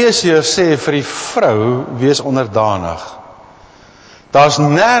in Efesiërs sê vir die vrou, wees onderdanig, daar's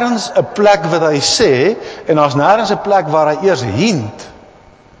nêrens 'n plek wat hy sê, en daar's nêrens 'n plek waar hy eers hint,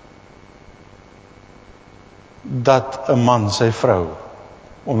 dat 'n man sy vrou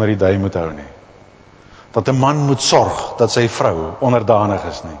onder die duim moet hou nie. Dat 'n man moet sorg dat sy vrou onderdanig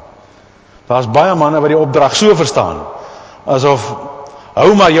is nie. Daar's baie manne wat die opdrag so verstaan, asof,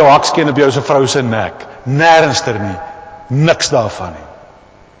 hou maar jou hakskeen op jou se vrou se nek. Nêrenster nie, niks daarvan nie.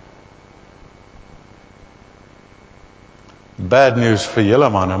 Bad news vir julle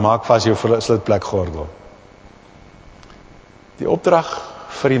manne, maak vas jou slitplekgordel. Die opdrag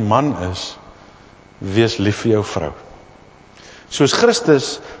vir die man is, wees lief vir jou vrou. Soos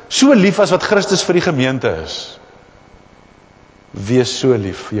Christus, so lief as wat Christus vir die gemeente is, wees so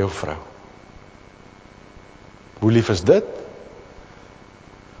lief vir jou vrou. Hoe lief is dit?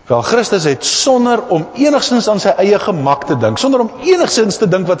 Wel, Christus het sonder om enigstens aan sy eie gemak te dink, sonder om enigstens te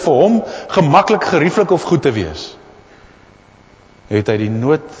dink wat vir hom gemaklik, gerieflik of goed te wees, het hy die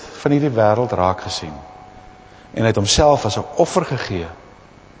nood van hierdie wêreld raak gesien, en hy het homself as 'n offer gegee,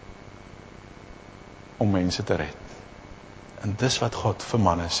 om mense te red. En dis wat God vir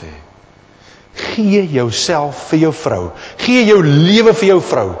manne sê. Gee jouself vir jou vrou, gee jou lewe vir jou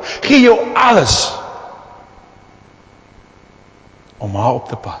vrou, gee jou alles, om haar op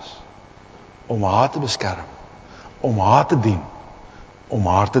te pas, om haar te beskerm, om haar te dien, om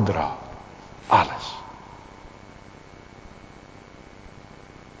haar te dra, alles.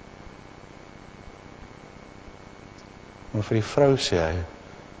 Maar vir die vrou sê hy,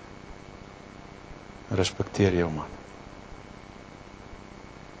 respekteer jou man.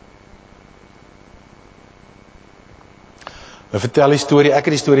 Vertel die storie, ek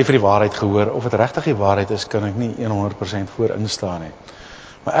het die storie vir die waarheid gehoor, of het regtig die waarheid is, kan ek nie 100% voor instaan nie.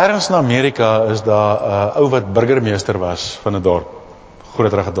 Maar ergens in Amerika is daar 'n ou wat burgemeester was van 'n dorp,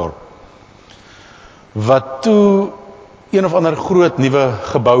 groterige dorp, wat toe een of ander groot nuwe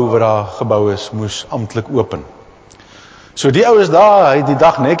gebou wat daar gebou is, moes amptelik open. So die ou is daar, hy het die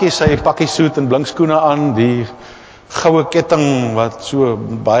dag netjies sy pakkie soet en blink skoene aan, die goue ketting wat so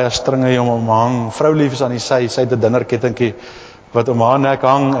baie stringe om hom hang, vrou lief is aan die sy het 'n dinnerkettingkie wat om haar nek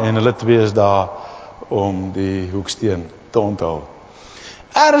hang, en hulle twee is daar om die hoeksteen te onthul.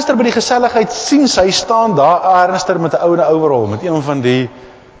 Ernster by die geselligheid sien sy staan daar, Ernster met 'n oude overall, met een van die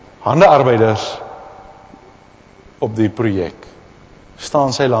handearbeiders op die projek.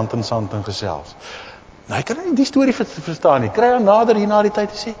 Staan sy land en sand en gesels. Nou, hy kan nie die storie verstaan nie. Kry haar nader hier na die tyd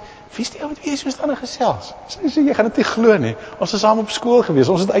en sê, wie is die ou wat wie so staan en gesels? Sy sê, jy gaan dit nie glo nie. Ons is saam op skool gewees,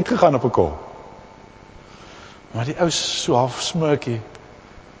 ons het uitgegaan op 'n kol. Maar die ou so half smirkie.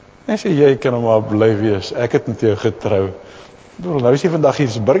 Hy sê, jy kan hom maar bly wees. Ek het met jou getrou. Nou is jy vandag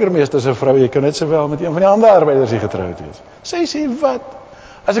hier burgemeester se vrou, jy kan net sowel met een van die ander arbeiders hier getroud wees. Sy sê, wat?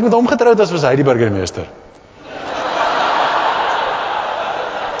 As ek met hom getroud was hy die burgemeester.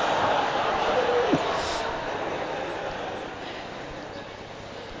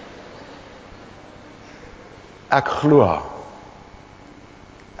 Ek glo.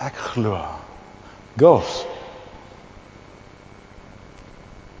 Girls,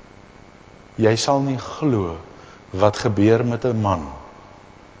 jy sal nie glo wat gebeur met 'n man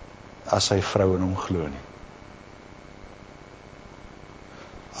as sy vrou in hom glo nie.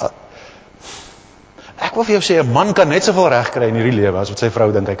 Ek wil vir jou sê, 'n man kan net soveel reg kry in hierdie lewe as wat sy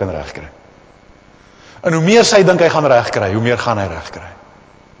vrou dink hy kan reg kry. En hoe meer sy dink hy gaan reg kry, hoe meer gaan hy reg kry.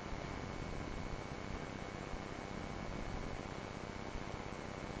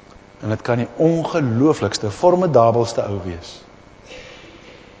 En dit kan die ongelooflikste, formidabelste ou wees.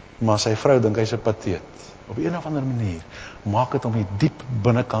 Maar sy vrou dink hy's 'n pateet. Op een of ander manier maak dit hom die diep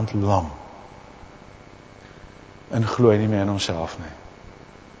binnekant lam. En glo hy nie meer in homself nie.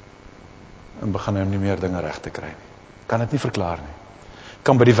 En begin hy nie meer dinge reg te kry nie. Kan dit nie verklaar nie.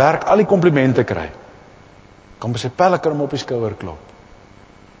 Kan by die werk al die komplimente kry. Kan by sy pelleker hom op die skouer klop.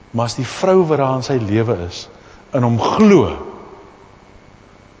 Maar as die vrou wat daar in sy lewe is, in hom glo,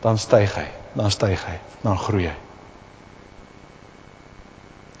 dan styg hy, dan groei hy.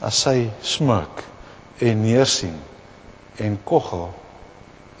 As sy smik en neersien en koggel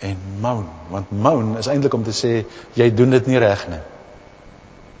en moan, want moan is eintlik om te sê, jy doen dit nie reg nie.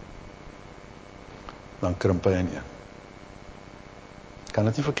 Dan krimp hy ineen. Kan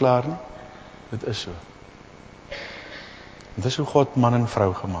dit nie verklaar nie? Dit is so. Dit is hoe God man en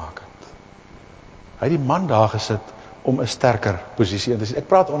vrou gemaak het. Hy het die man daar gesit om 'n sterker posisie in te sien. Ek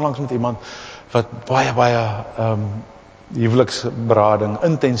praat onlangs met iemand wat baie huweliksberading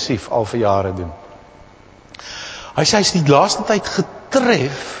intensief al vir jare doen. Hy sê hy is die laaste tyd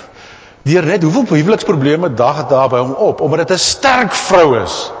getref deur net hoeveel huweliksprobleme dag daar by hom op, omdat dit 'n sterk vrou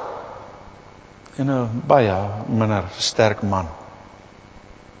is en 'n baie minder sterk man.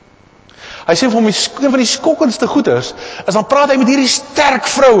 Hy sê vir hom, een van die skokkendste goeters is dan praat hy met hierdie sterk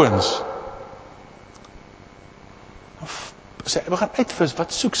vrouens. Sy begin uitvis,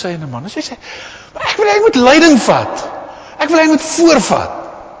 wat soek sy in 'n man? Sy sê, ek wil hy moet leiding vat. Ek wil hy moet voorvat.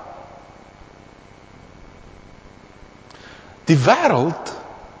 Die wêreld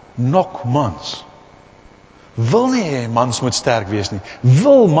nok mans. Wil nie hê mans moet sterk wees nie.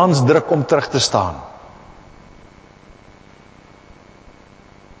 Wil mans druk om terug te staan.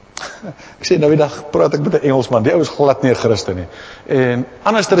 Ek sê nou die dag praat ek met 'n Engelsman, die ou is glad nie 'n Christen nie. En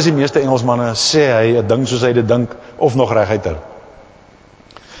anders is die meeste Engelsmanne, sê hy 'n ding soos hy dit dink of nog reguiter.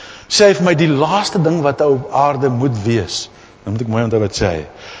 Sê hy vir my, die laaste ding wat op aarde moet wees, dan moet ek mooi onthou wat sê hy.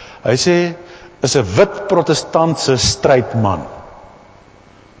 Hy sê, is 'n wit protestantse strydman.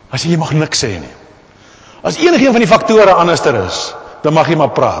 Hy sê, jy mag niks sê nie. As enige van die faktore anderster is, dan mag jy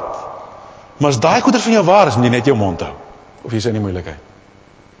maar praat. Maar as daai goeders van jou waar is, moet jy net jou mond hou. Of jy is in die moeilikheid.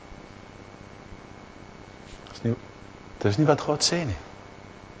 Dis nie wat God sê nie.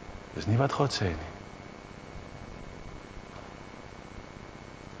 Dis nie wat God sê nie.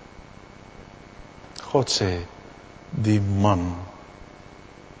 God sê, die man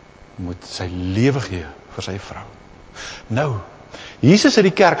moet sy lewe gee vir sy vrou. Nou, Jesus het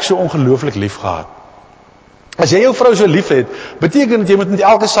die kerk so ongelooflik lief gehad. As jy jou vrou so lief het, beteken dat jy moet met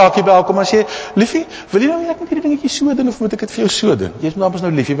elke saakie by haar kom en sê, liefie, wil jy nou ek moet hierdie dingetjie so doen of moet ek dit vir jou so doen? Jy is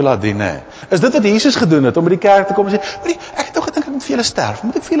nou lief, jy wil laat doen, nee. Is dit wat Jesus gedoen het om by die kerk te kom en sê, ek het toch gedink ek moet vir julle sterf.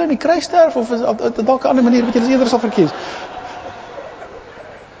 Moet ek vir julle in die kruis sterf of is dit dalk 'n ander manier wat julle eerder sal verkies?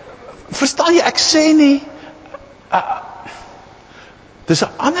 Verstaan jy, ek sê nie dis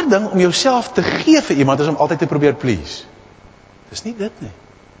 'n ander ding om jouself te gee vir iemand as om altyd te probeer please. Dis nie dit nie.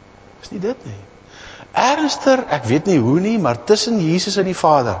 Dis nie dit nie. Ernstiger, ek weet nie hoe nie, maar tussen Jesus en die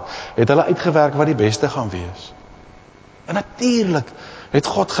Vader het hulle uitgewerk wat die beste gaan wees. En natuurlik het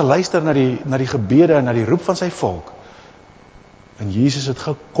God geluister na die gebede en na die roep van sy volk. En Jesus het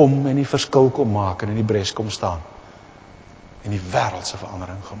gekom en die verskil kom maak en in die bres kom staan. En die wêreldse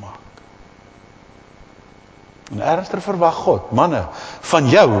verandering gemaak. En ernstiger verwag God, manne, van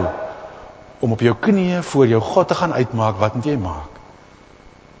jou om op jou knieë voor jou God te gaan uitmaak, wat moet jy maak?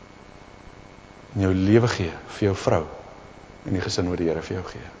 En jou lewe gee vir jou vrou en die gesin wat die Here vir jou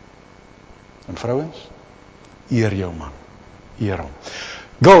gee. En vrouens, eer jou man, eer hom.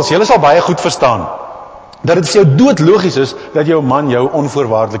 Girls, julle sal baie goed verstaan dat dit vir jou doodlogies is dat jou man jou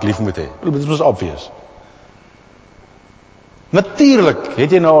onvoorwaardelik lief moet hê. Dit is obvious. Natuurlik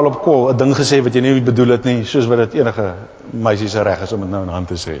het jy nou al op kol 'n ding gesê wat jy nie bedoel het nie, soos wat dit enige meisie se reg is om dit nou in hand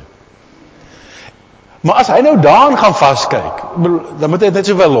te sê. Maar as hy nou daarin gaan vaskyk, dan moet hy dit net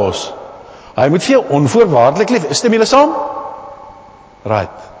so wel los. Hy moet vir jou onvoorwaardelik lief. Stem julle saam?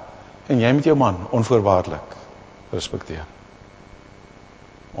 Right. En jy moet jou man onvoorwaardelik respekteer.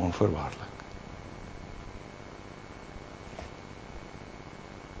 Onvoorwaardelik.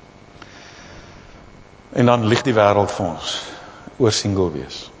 En dan lieg die wêreld vir ons oor single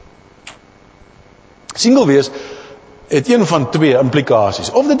wees. Single wees het een van twee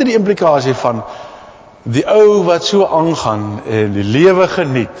implikasies. Of dit het die implikasie van die ou wat so aangaan en die lewe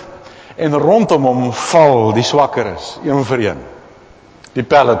geniet en rondom hom val die swakker is, een vir een. Die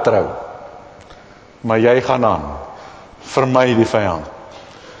pelle trou. Maar jy gaan aan. Vermy die vyand.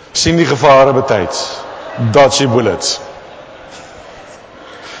 Sien die gevare betyds. Dodge bullets.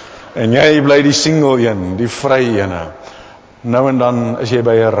 En jy bly die single een, die vrye ene. Nou en dan is jy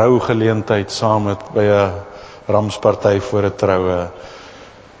by 'n rougeleentheid saam met by 'n ramsparty voor 'n troue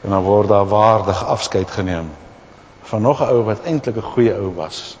en dan word daar waardig afskeid geneem van nog 'n ou wat eintlik 'n goeie ou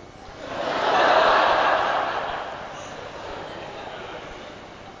was.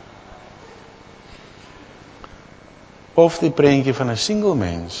 Of die prentjie van 'n single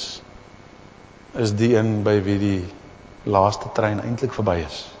mens is die een by wie die laaste trein eintlik verby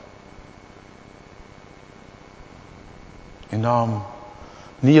is. En dan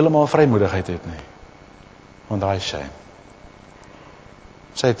nie heeltemal vrymoedigheid het nie. Want daai shame.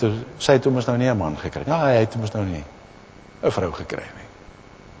 Sy het toe mos nou nie 'n man gekry. Ja, hy het toe mos nou nie 'n vrou gekry nie.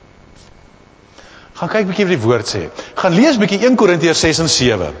 Gaan kyk bietjie wat die woord sê. Gaan lees bietjie 1 Korintiërs 6 en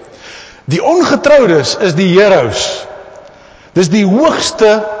 7. Die ongetroudes is die heroes. Dis die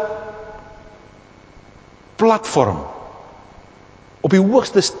hoogste platform op die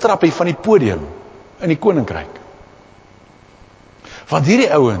hoogste trappie van die podium in die koninkryk. Want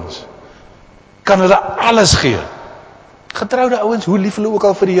hierdie ouens kan hulle alles gee. Getroude ouens, hoe lief hulle ook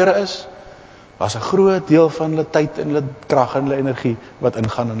al vir die Here is, was 'n groot deel van hulle tyd en hulle krag en hulle energie wat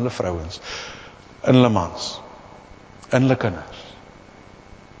ingaan in hulle vrouens, in hulle mans, in hulle kinders.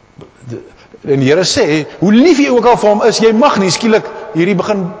 En die Here sê, hoe lief jy ook al vir hom is, jy mag nie skielik hierdie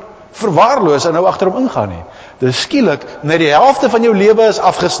begin verwaarloos en nou agter hom ingaan nie. Dis skielik, net die helfte van jou lewe is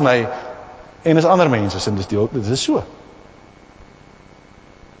afgesny en is ander mense se, dit is so.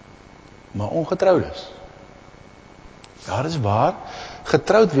 Maar ongetroudes. Ja, dis waar.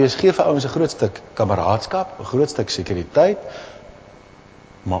 Getroud wees gee vir ouens 'n groot stuk kameraadskap, 'n groot stuk sekuriteit,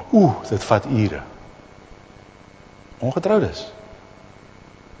 maar dit vat ure. Ongetroudes.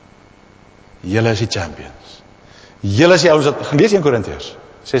 Julle is die champions. Julle is die ouens wat gelees 1 Korintiërs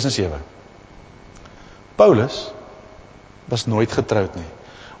 6 en 7. Paulus was nooit getroud nie.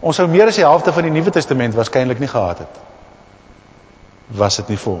 Ons sou meer as die helfte van die Nuwe Testament waarskynlik nie gehad het. Was dit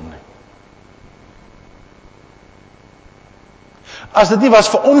nie vir hom nie. As dit nie was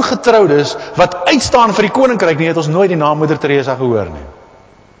vir ongetroudes wat uitstaan vir die koninkryk nie, het ons nooit die naam Moeder Teresa gehoor nie.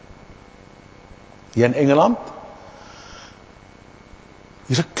 Hier in Engeland,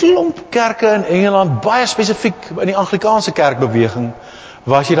 hier's 'n klomp kerke in Engeland, baie spesifiek in die Anglikaanse kerkbeweging,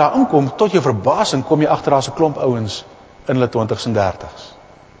 waar as jy daar inkom, tot jou verbasing, kom jy agter daar's 'n klomp ouens in hulle 20s en 30s.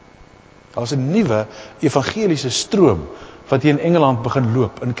 Daar's 'n nuwe evangeliese stroom wat hier in Engeland begin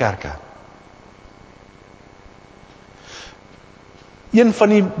loop in kerke. Een van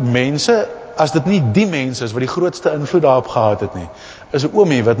die mense, as dit nie die mense is wat die grootste invloed daarop gehad het nie, is 'n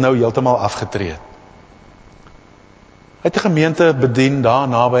oomie wat nou heeltemal afgetree het. Hy het 'n gemeente bedien daar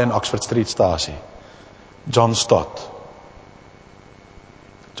naby in Oxford Street stasie. John Stott.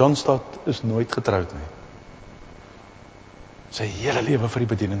 John Stott is nooit getroud nie. Sy hele lewe vir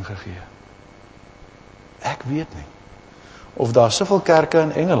die bediening gegee. Ek weet nie of daar soveel kerke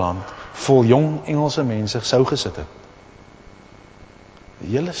in Engeland vol jong Engelse mense sou gesit het. 'n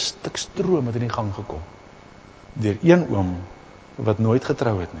hele stuk stroom het in die gang gekom deur een oom wat nooit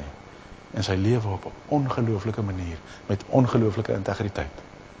getrou het nie en sy lewe op 'n ongelooflike manier met ongelooflike integriteit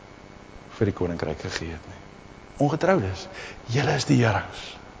vir die koninkryk gegee het nie. Ongetroudes, julle is die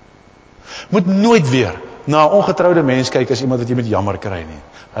heroes. Moet nooit weer na 'n ongetroude mens kyk as iemand wat jy met jammer kry nie.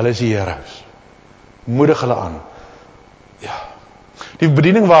 Hulle is die heroes. Moedig hulle aan. Ja. Die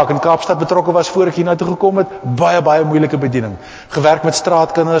bediening waar ek in Kaapstad betrokke was voor ek hier na toe gekom het, baie moeilike bediening. Gewerk met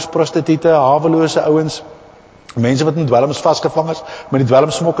straatkinders, prostituie, hawelose ouens, mense wat in dwelms vasgevang is, met die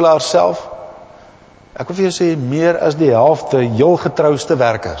dwelmsmokkelaars self. Ek wil vir jou sê, meer as die helfte heel getrouste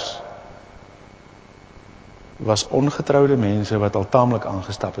werkers was ongetroude mense wat al taamlik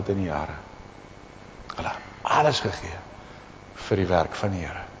aangestap het in die jare. Hulle het alles gegee vir die werk van die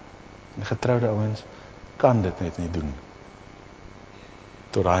Here. En getroude ouens kan dit net nie doen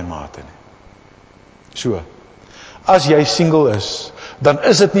tot daai mate nie. So, as jy single is, dan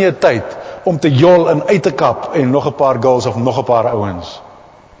is dit nie 'n tyd om te jol en uit te kap en nog 'n paar girls of nog 'n paar ouens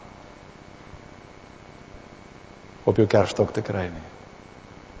op jou kerfstok te kry nie.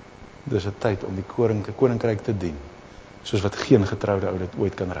 Dis 'n tyd om die koninkryk te dien, soos wat geen getroude ou dit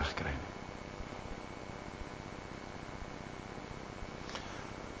ooit kan regkry nie.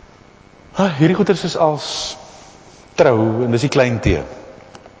 Hierdie goeders is als trou en dis die klein T.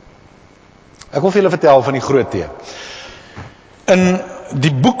 Ek wil vir julle vertel van die groot T. In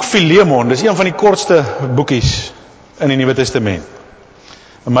die boek Filemon, dis een van die kortste boekies in die Nuwe Testament.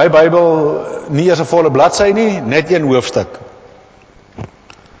 In my Bybel nie eers 'n volle bladsy nie, net een hoofstuk.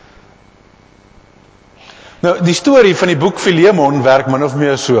 Nou, die storie van die boek Filemon werk min of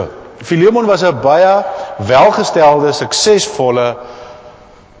meer so. Filemon was 'n baie welgestelde, suksesvolle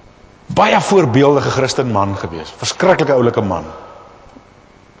Baie voorbeeldige Christen man gewees, verskriklike oulike man.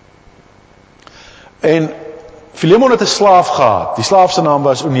 En Filemon het 'n slaaf gehad, die slaaf se naam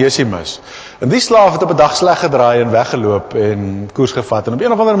was Onesimus. En die slaaf het op 'n dag sleg gedraai en weggeloop en koers gevat. En op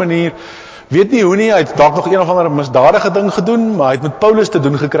een of ander manier, weet nie hoe nie, hy het dalk nog een of ander misdadige ding gedoen, maar hy het met Paulus te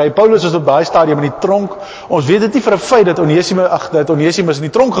doen gekry. Paulus was op daai stadium in die tronk. Ons weet dit nie vir 'n feit dat Onesimus in die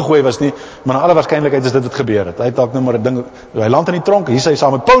tronk gegooi was nie, maar na alle waarskynlikheid is dit wat gebeur het. Hy het dalk nou maar 'n ding, hy land in die tronk, hier is hy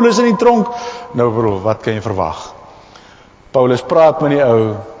saam met Paulus in die tronk. Nou bro, wat kan jy verwag? Paulus praat met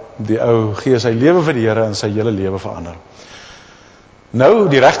die ou gee sy lewe vir die Here en sy hele lewe verander. Nou,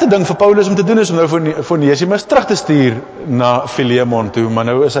 die regte ding vir Paulus om te doen is om nou vir Onesimus terug te stuur na Filemon toe, maar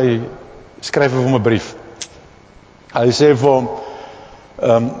nou is hy, skryf vir hom 'n brief. Hy sê vir hom,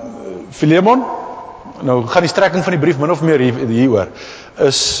 Filemon, nou gaan die strekking van die brief min of meer hieroor,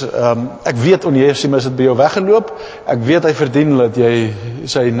 is, ek weet Onesimus het by jou weggeloop, ek weet hy verdien dat jy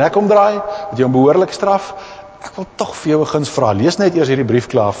sy nek omdraai, dat jy hom behoorlik straf. Ek wil tog vir jou 'n guns vra. Lees net eers hierdie brief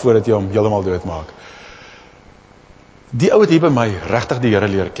klaar voordat jy hom heeltemal doodmaak. Die ou het hier by my regtig die Here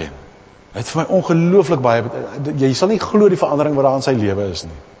leer ken. Hy het vir my ongelooflik baie, jy sal nie glo die verandering wat daar in sy lewe is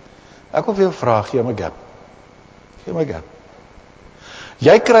nie. Ek wil vir jou vra, gee my gap. Gee my gap.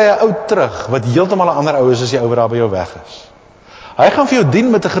 Jy kry 'n ou terug wat heeltemal 'n ander ou is as die ou wat daar by jou weg is. Hy gaan vir jou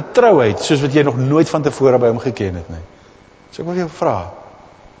dien met 'n getrouheid soos wat jy nog nooit van tevore by hom geken het nie. So ek wil vir jou vra,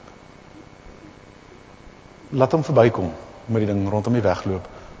 laat hom verbykom met die ding rondom die wegloop.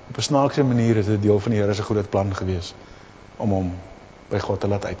 Op 'n snaakse manier is dit deel van die Here se goeie plan gewees om hom by God te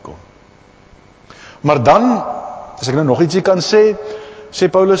laat uitkom. Maar dan, as ek nou nog ietsie kan sê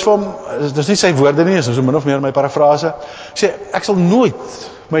Paulus vir hom, dis nie sy woorde nie, is so min of meer my parafrase, sê, ek sal nooit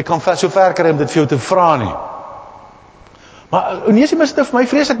my kan so ver kry om dit vir jou te vra nie. Maar Onesimus het vir my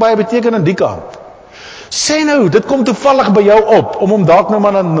vreeslik baie beteken aan die kant. Sê nou, dit kom toevallig by jou op, om hom dalk nou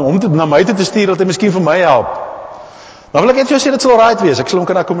maar na my te stuur, dat hy miskien vir my help. Dan wil ek net vir jou sê, dit sal right wees, ek sal hom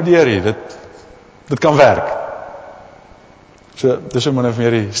kan akkommodeer hier, dit kan werk. So, dis so min of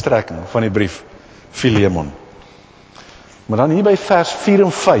meer die strekking van die brief, Filemon. Maar dan hier by vers 4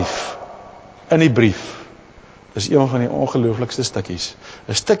 en 5, in die brief, is een van die ongelooflikste stukkies.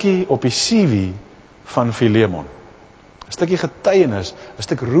 'n Stukkie op die CV van Filemon. 'n Stukkie getuienis, 'n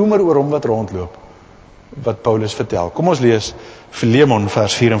stuk roemer oor hom wat rondloop, wat Paulus vertel. Kom ons lees Filemon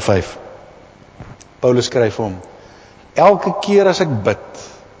vers 4 en 5. Paulus skryf hom, elke keer as ek bid,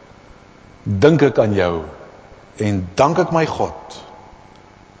 dink ek aan jou, en dank ek my God,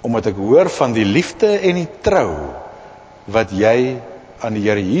 omdat ek hoor van die liefde en die trou, wat jy aan die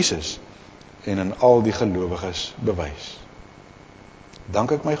Here Jesus, en aan al die gelowiges bewys.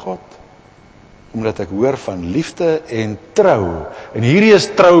 Dank ek my God, omdat ek hoor van liefde en trou, en hierdie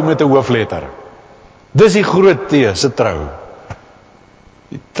is trou met 'n hoofletter. Dis die groot T se trou.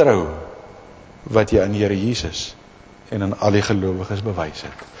 Die trou wat jy aan die Here Jesus en aan al die gelowiges bewys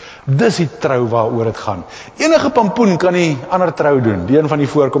het. Dis die trou waaroor dit gaan. Enige pampoen kan nie ander trou doen. Die een van die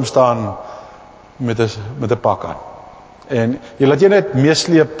voorkom staan met 'n pak aan. En jy laat jy net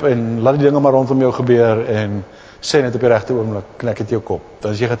meesleep en laat die dinge maar rondom jou gebeur en sê net op die regte oomblik, knik dit jou kop.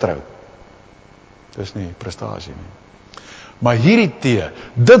 Dan is jy getroud. Dis nie prestasie nie. Maar hierdie T,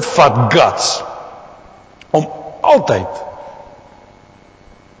 dit vat guts om altyd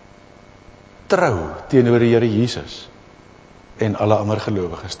trou teenoor die Here Jesus en alle ander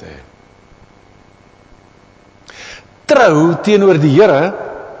gelowiges te hê. Trou teenoor die Here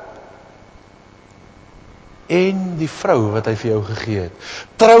en die vrou wat hy vir jou gegee het.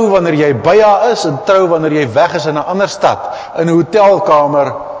 Trou wanneer jy by haar is en trou wanneer jy weg is in 'n ander stad, in 'n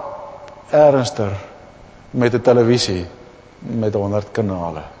hotelkamer, ernstiger met 'n televisie met 100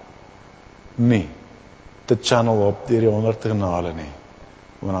 kanale. Nee, te channel op deur die 100 kanale nie.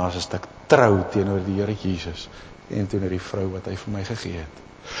 Want daar is 'n stuk trou teenoor die Here Jesus en teenoor die vrou wat hy vir my gegee het.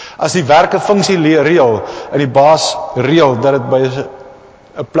 As die werk 'n funksie reël en die baas reël dat dit by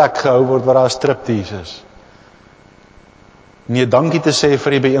 'n plek gehou word waar daar 'n striptease is. Nee, dankie te sê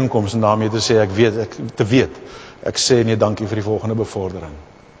vir die byeenkoms en daarmee te sê ek sê nee, dankie vir die volgende bevordering.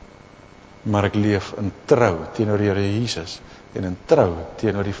 Maar ek leef in trou teenoor die Here Jesus en in trou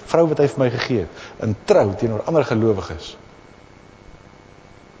teenoor die vrou wat hy vir my gegee het, in trou teenoor ander gelowiges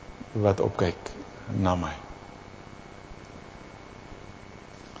wat opkyk na my.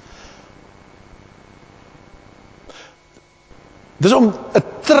 Dis om 'n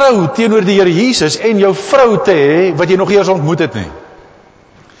trou teenoor die Here Jesus en jou vrou te hê wat jy nog eers ontmoet het nie.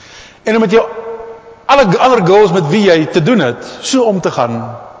 En om met jou alle ander girls met wie jy te doen het, so om te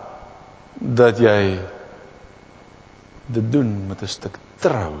gaan dat jy dit doen met 'n stuk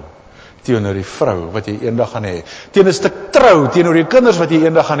trou teenoor die vrou wat jy eendag gaan hê. Teen 'n stuk trou teenoor jou kinders wat jy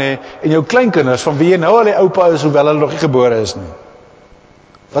eendag gaan hê en jou kleinkinders van wie jy nou al die oupa is hoewel hulle nog nie gebore is nie.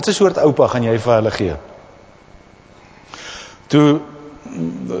 Wat 'n soort oupa gaan jy vir hulle gee? Toe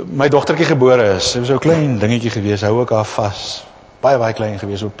my dogtertjie gebore is, sy was so 'n klein dingetjie gewees, hou ek haar vas. Baie klein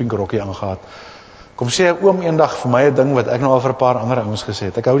gewees, so 'n pink rokkie aangetree. Kom sê 'n oom eendag vir my 'n ding wat ek nou al vir 'n paar ander ouens gesê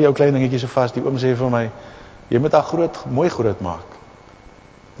het. Ek hou die ou klein dingetjie so vas. Die oom sê vir my, jy moet haar mooi groot maak.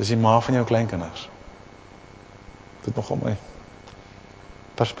 Dis die ma van jou kleinkinders. Dit het nogal my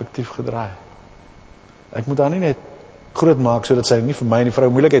perspektief gedraai. Ek moet haar nie net groot maak sodat sy nie vir my en die vrou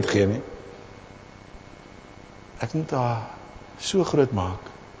moeilikheid gee nie. Ek moet haar so groot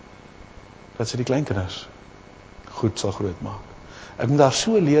maak dat sy die kleinkinders goed sal groot maak. Ek moet haar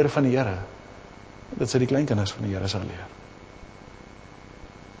so leer van die Here dat sy die kleinkinders van die Here sal leer.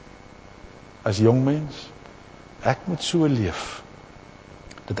 As jong mens, ek moet so leef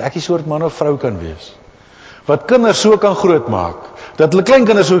dat ek die soort man of vrou kan wees wat kinders so kan grootmaak, dat hulle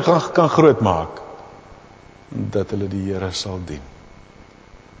kleinkinders so kan grootmaak, dat hulle die Here sal dien.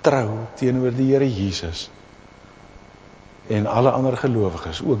 Trou teenoor die Here Jesus en alle ander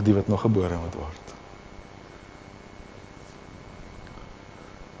gelowiges, ook die wat nog gebore moet word.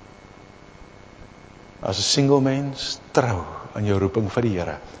 As 'n single mens, trou aan jou roeping vir die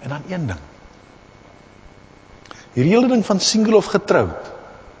Here. En dan een ding. Hierdie hele ding van single of getroud.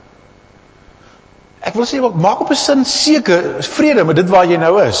 Ek wil sê, maak op 'n sin seker, vrede met dit waar jy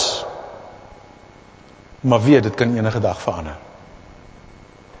nou is. Maar weet, dit kan enige dag verander.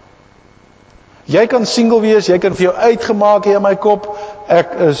 Jy kan single wees, jy kan vir jou uitgemaak hê in my kop,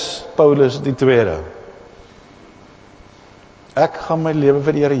 ek is Paulus die tweede. Ek gaan my lewe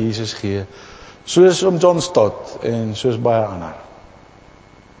vir die Here Jesus gee, soos om John Stott en soos baie ander.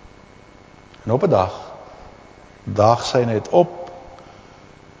 En op 'n dag, daag sy net op,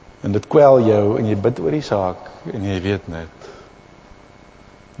 en dit kwel jou, en jy bid oor die saak, en jy weet net,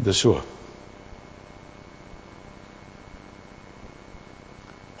 dis so.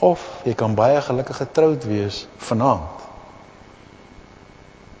 Of jy kan baie gelukkig getroud wees vanaand.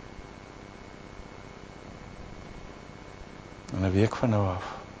 En 'n week van nou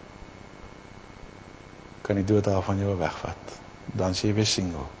af kan die dood haar van jou wegvat. Dan is jy weer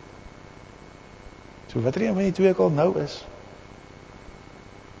single. So wat er een van die twee al nou is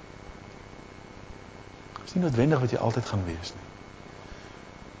nie noodwendig wat jy altyd gaan wees nie.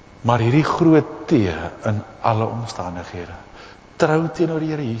 Maar hierdie groot T in alle omstandighede. Trou teenoor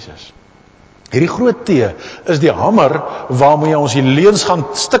die Here Jesus. Hierdie groot T is die hamer waarmee ons die leuns gaan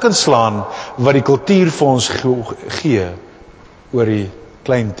stukkend slaan wat die kultuur vir ons gee oor die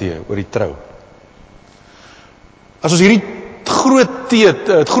klein T, oor die trou. As ons hierdie groot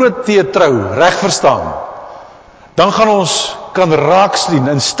T trou reg verstaan, dan gaan ons kan raaksien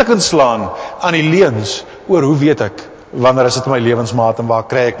en stukkend slaan aan die leuns oor hoe weet ek wanneer is dit my lewensmaat en waar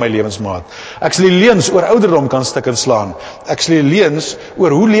kry ek my lewensmaat. Ek sal die leuns oor ouderdom kan stukkend slaan. Ek sal die leuns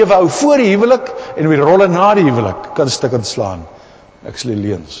oor hoe lewe ou voor die huwelik en hoe die rolle na die huwelik kan stukkend slaan. Ek sal die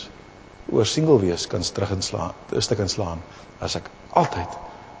leuns oor single wees kan stukkend slaan as ek altyd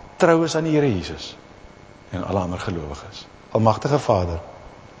trou is aan die Here Jesus en alle ander gelowiges. Almagtige Vader,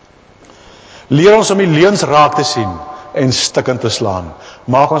 leer ons om die leuns raak te sien en stukkend te slaan.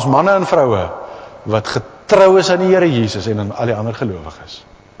 Maak ons manne en vroue wat getrou is aan die Here Jesus en aan al die ander gelowiges.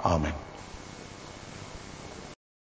 Amen.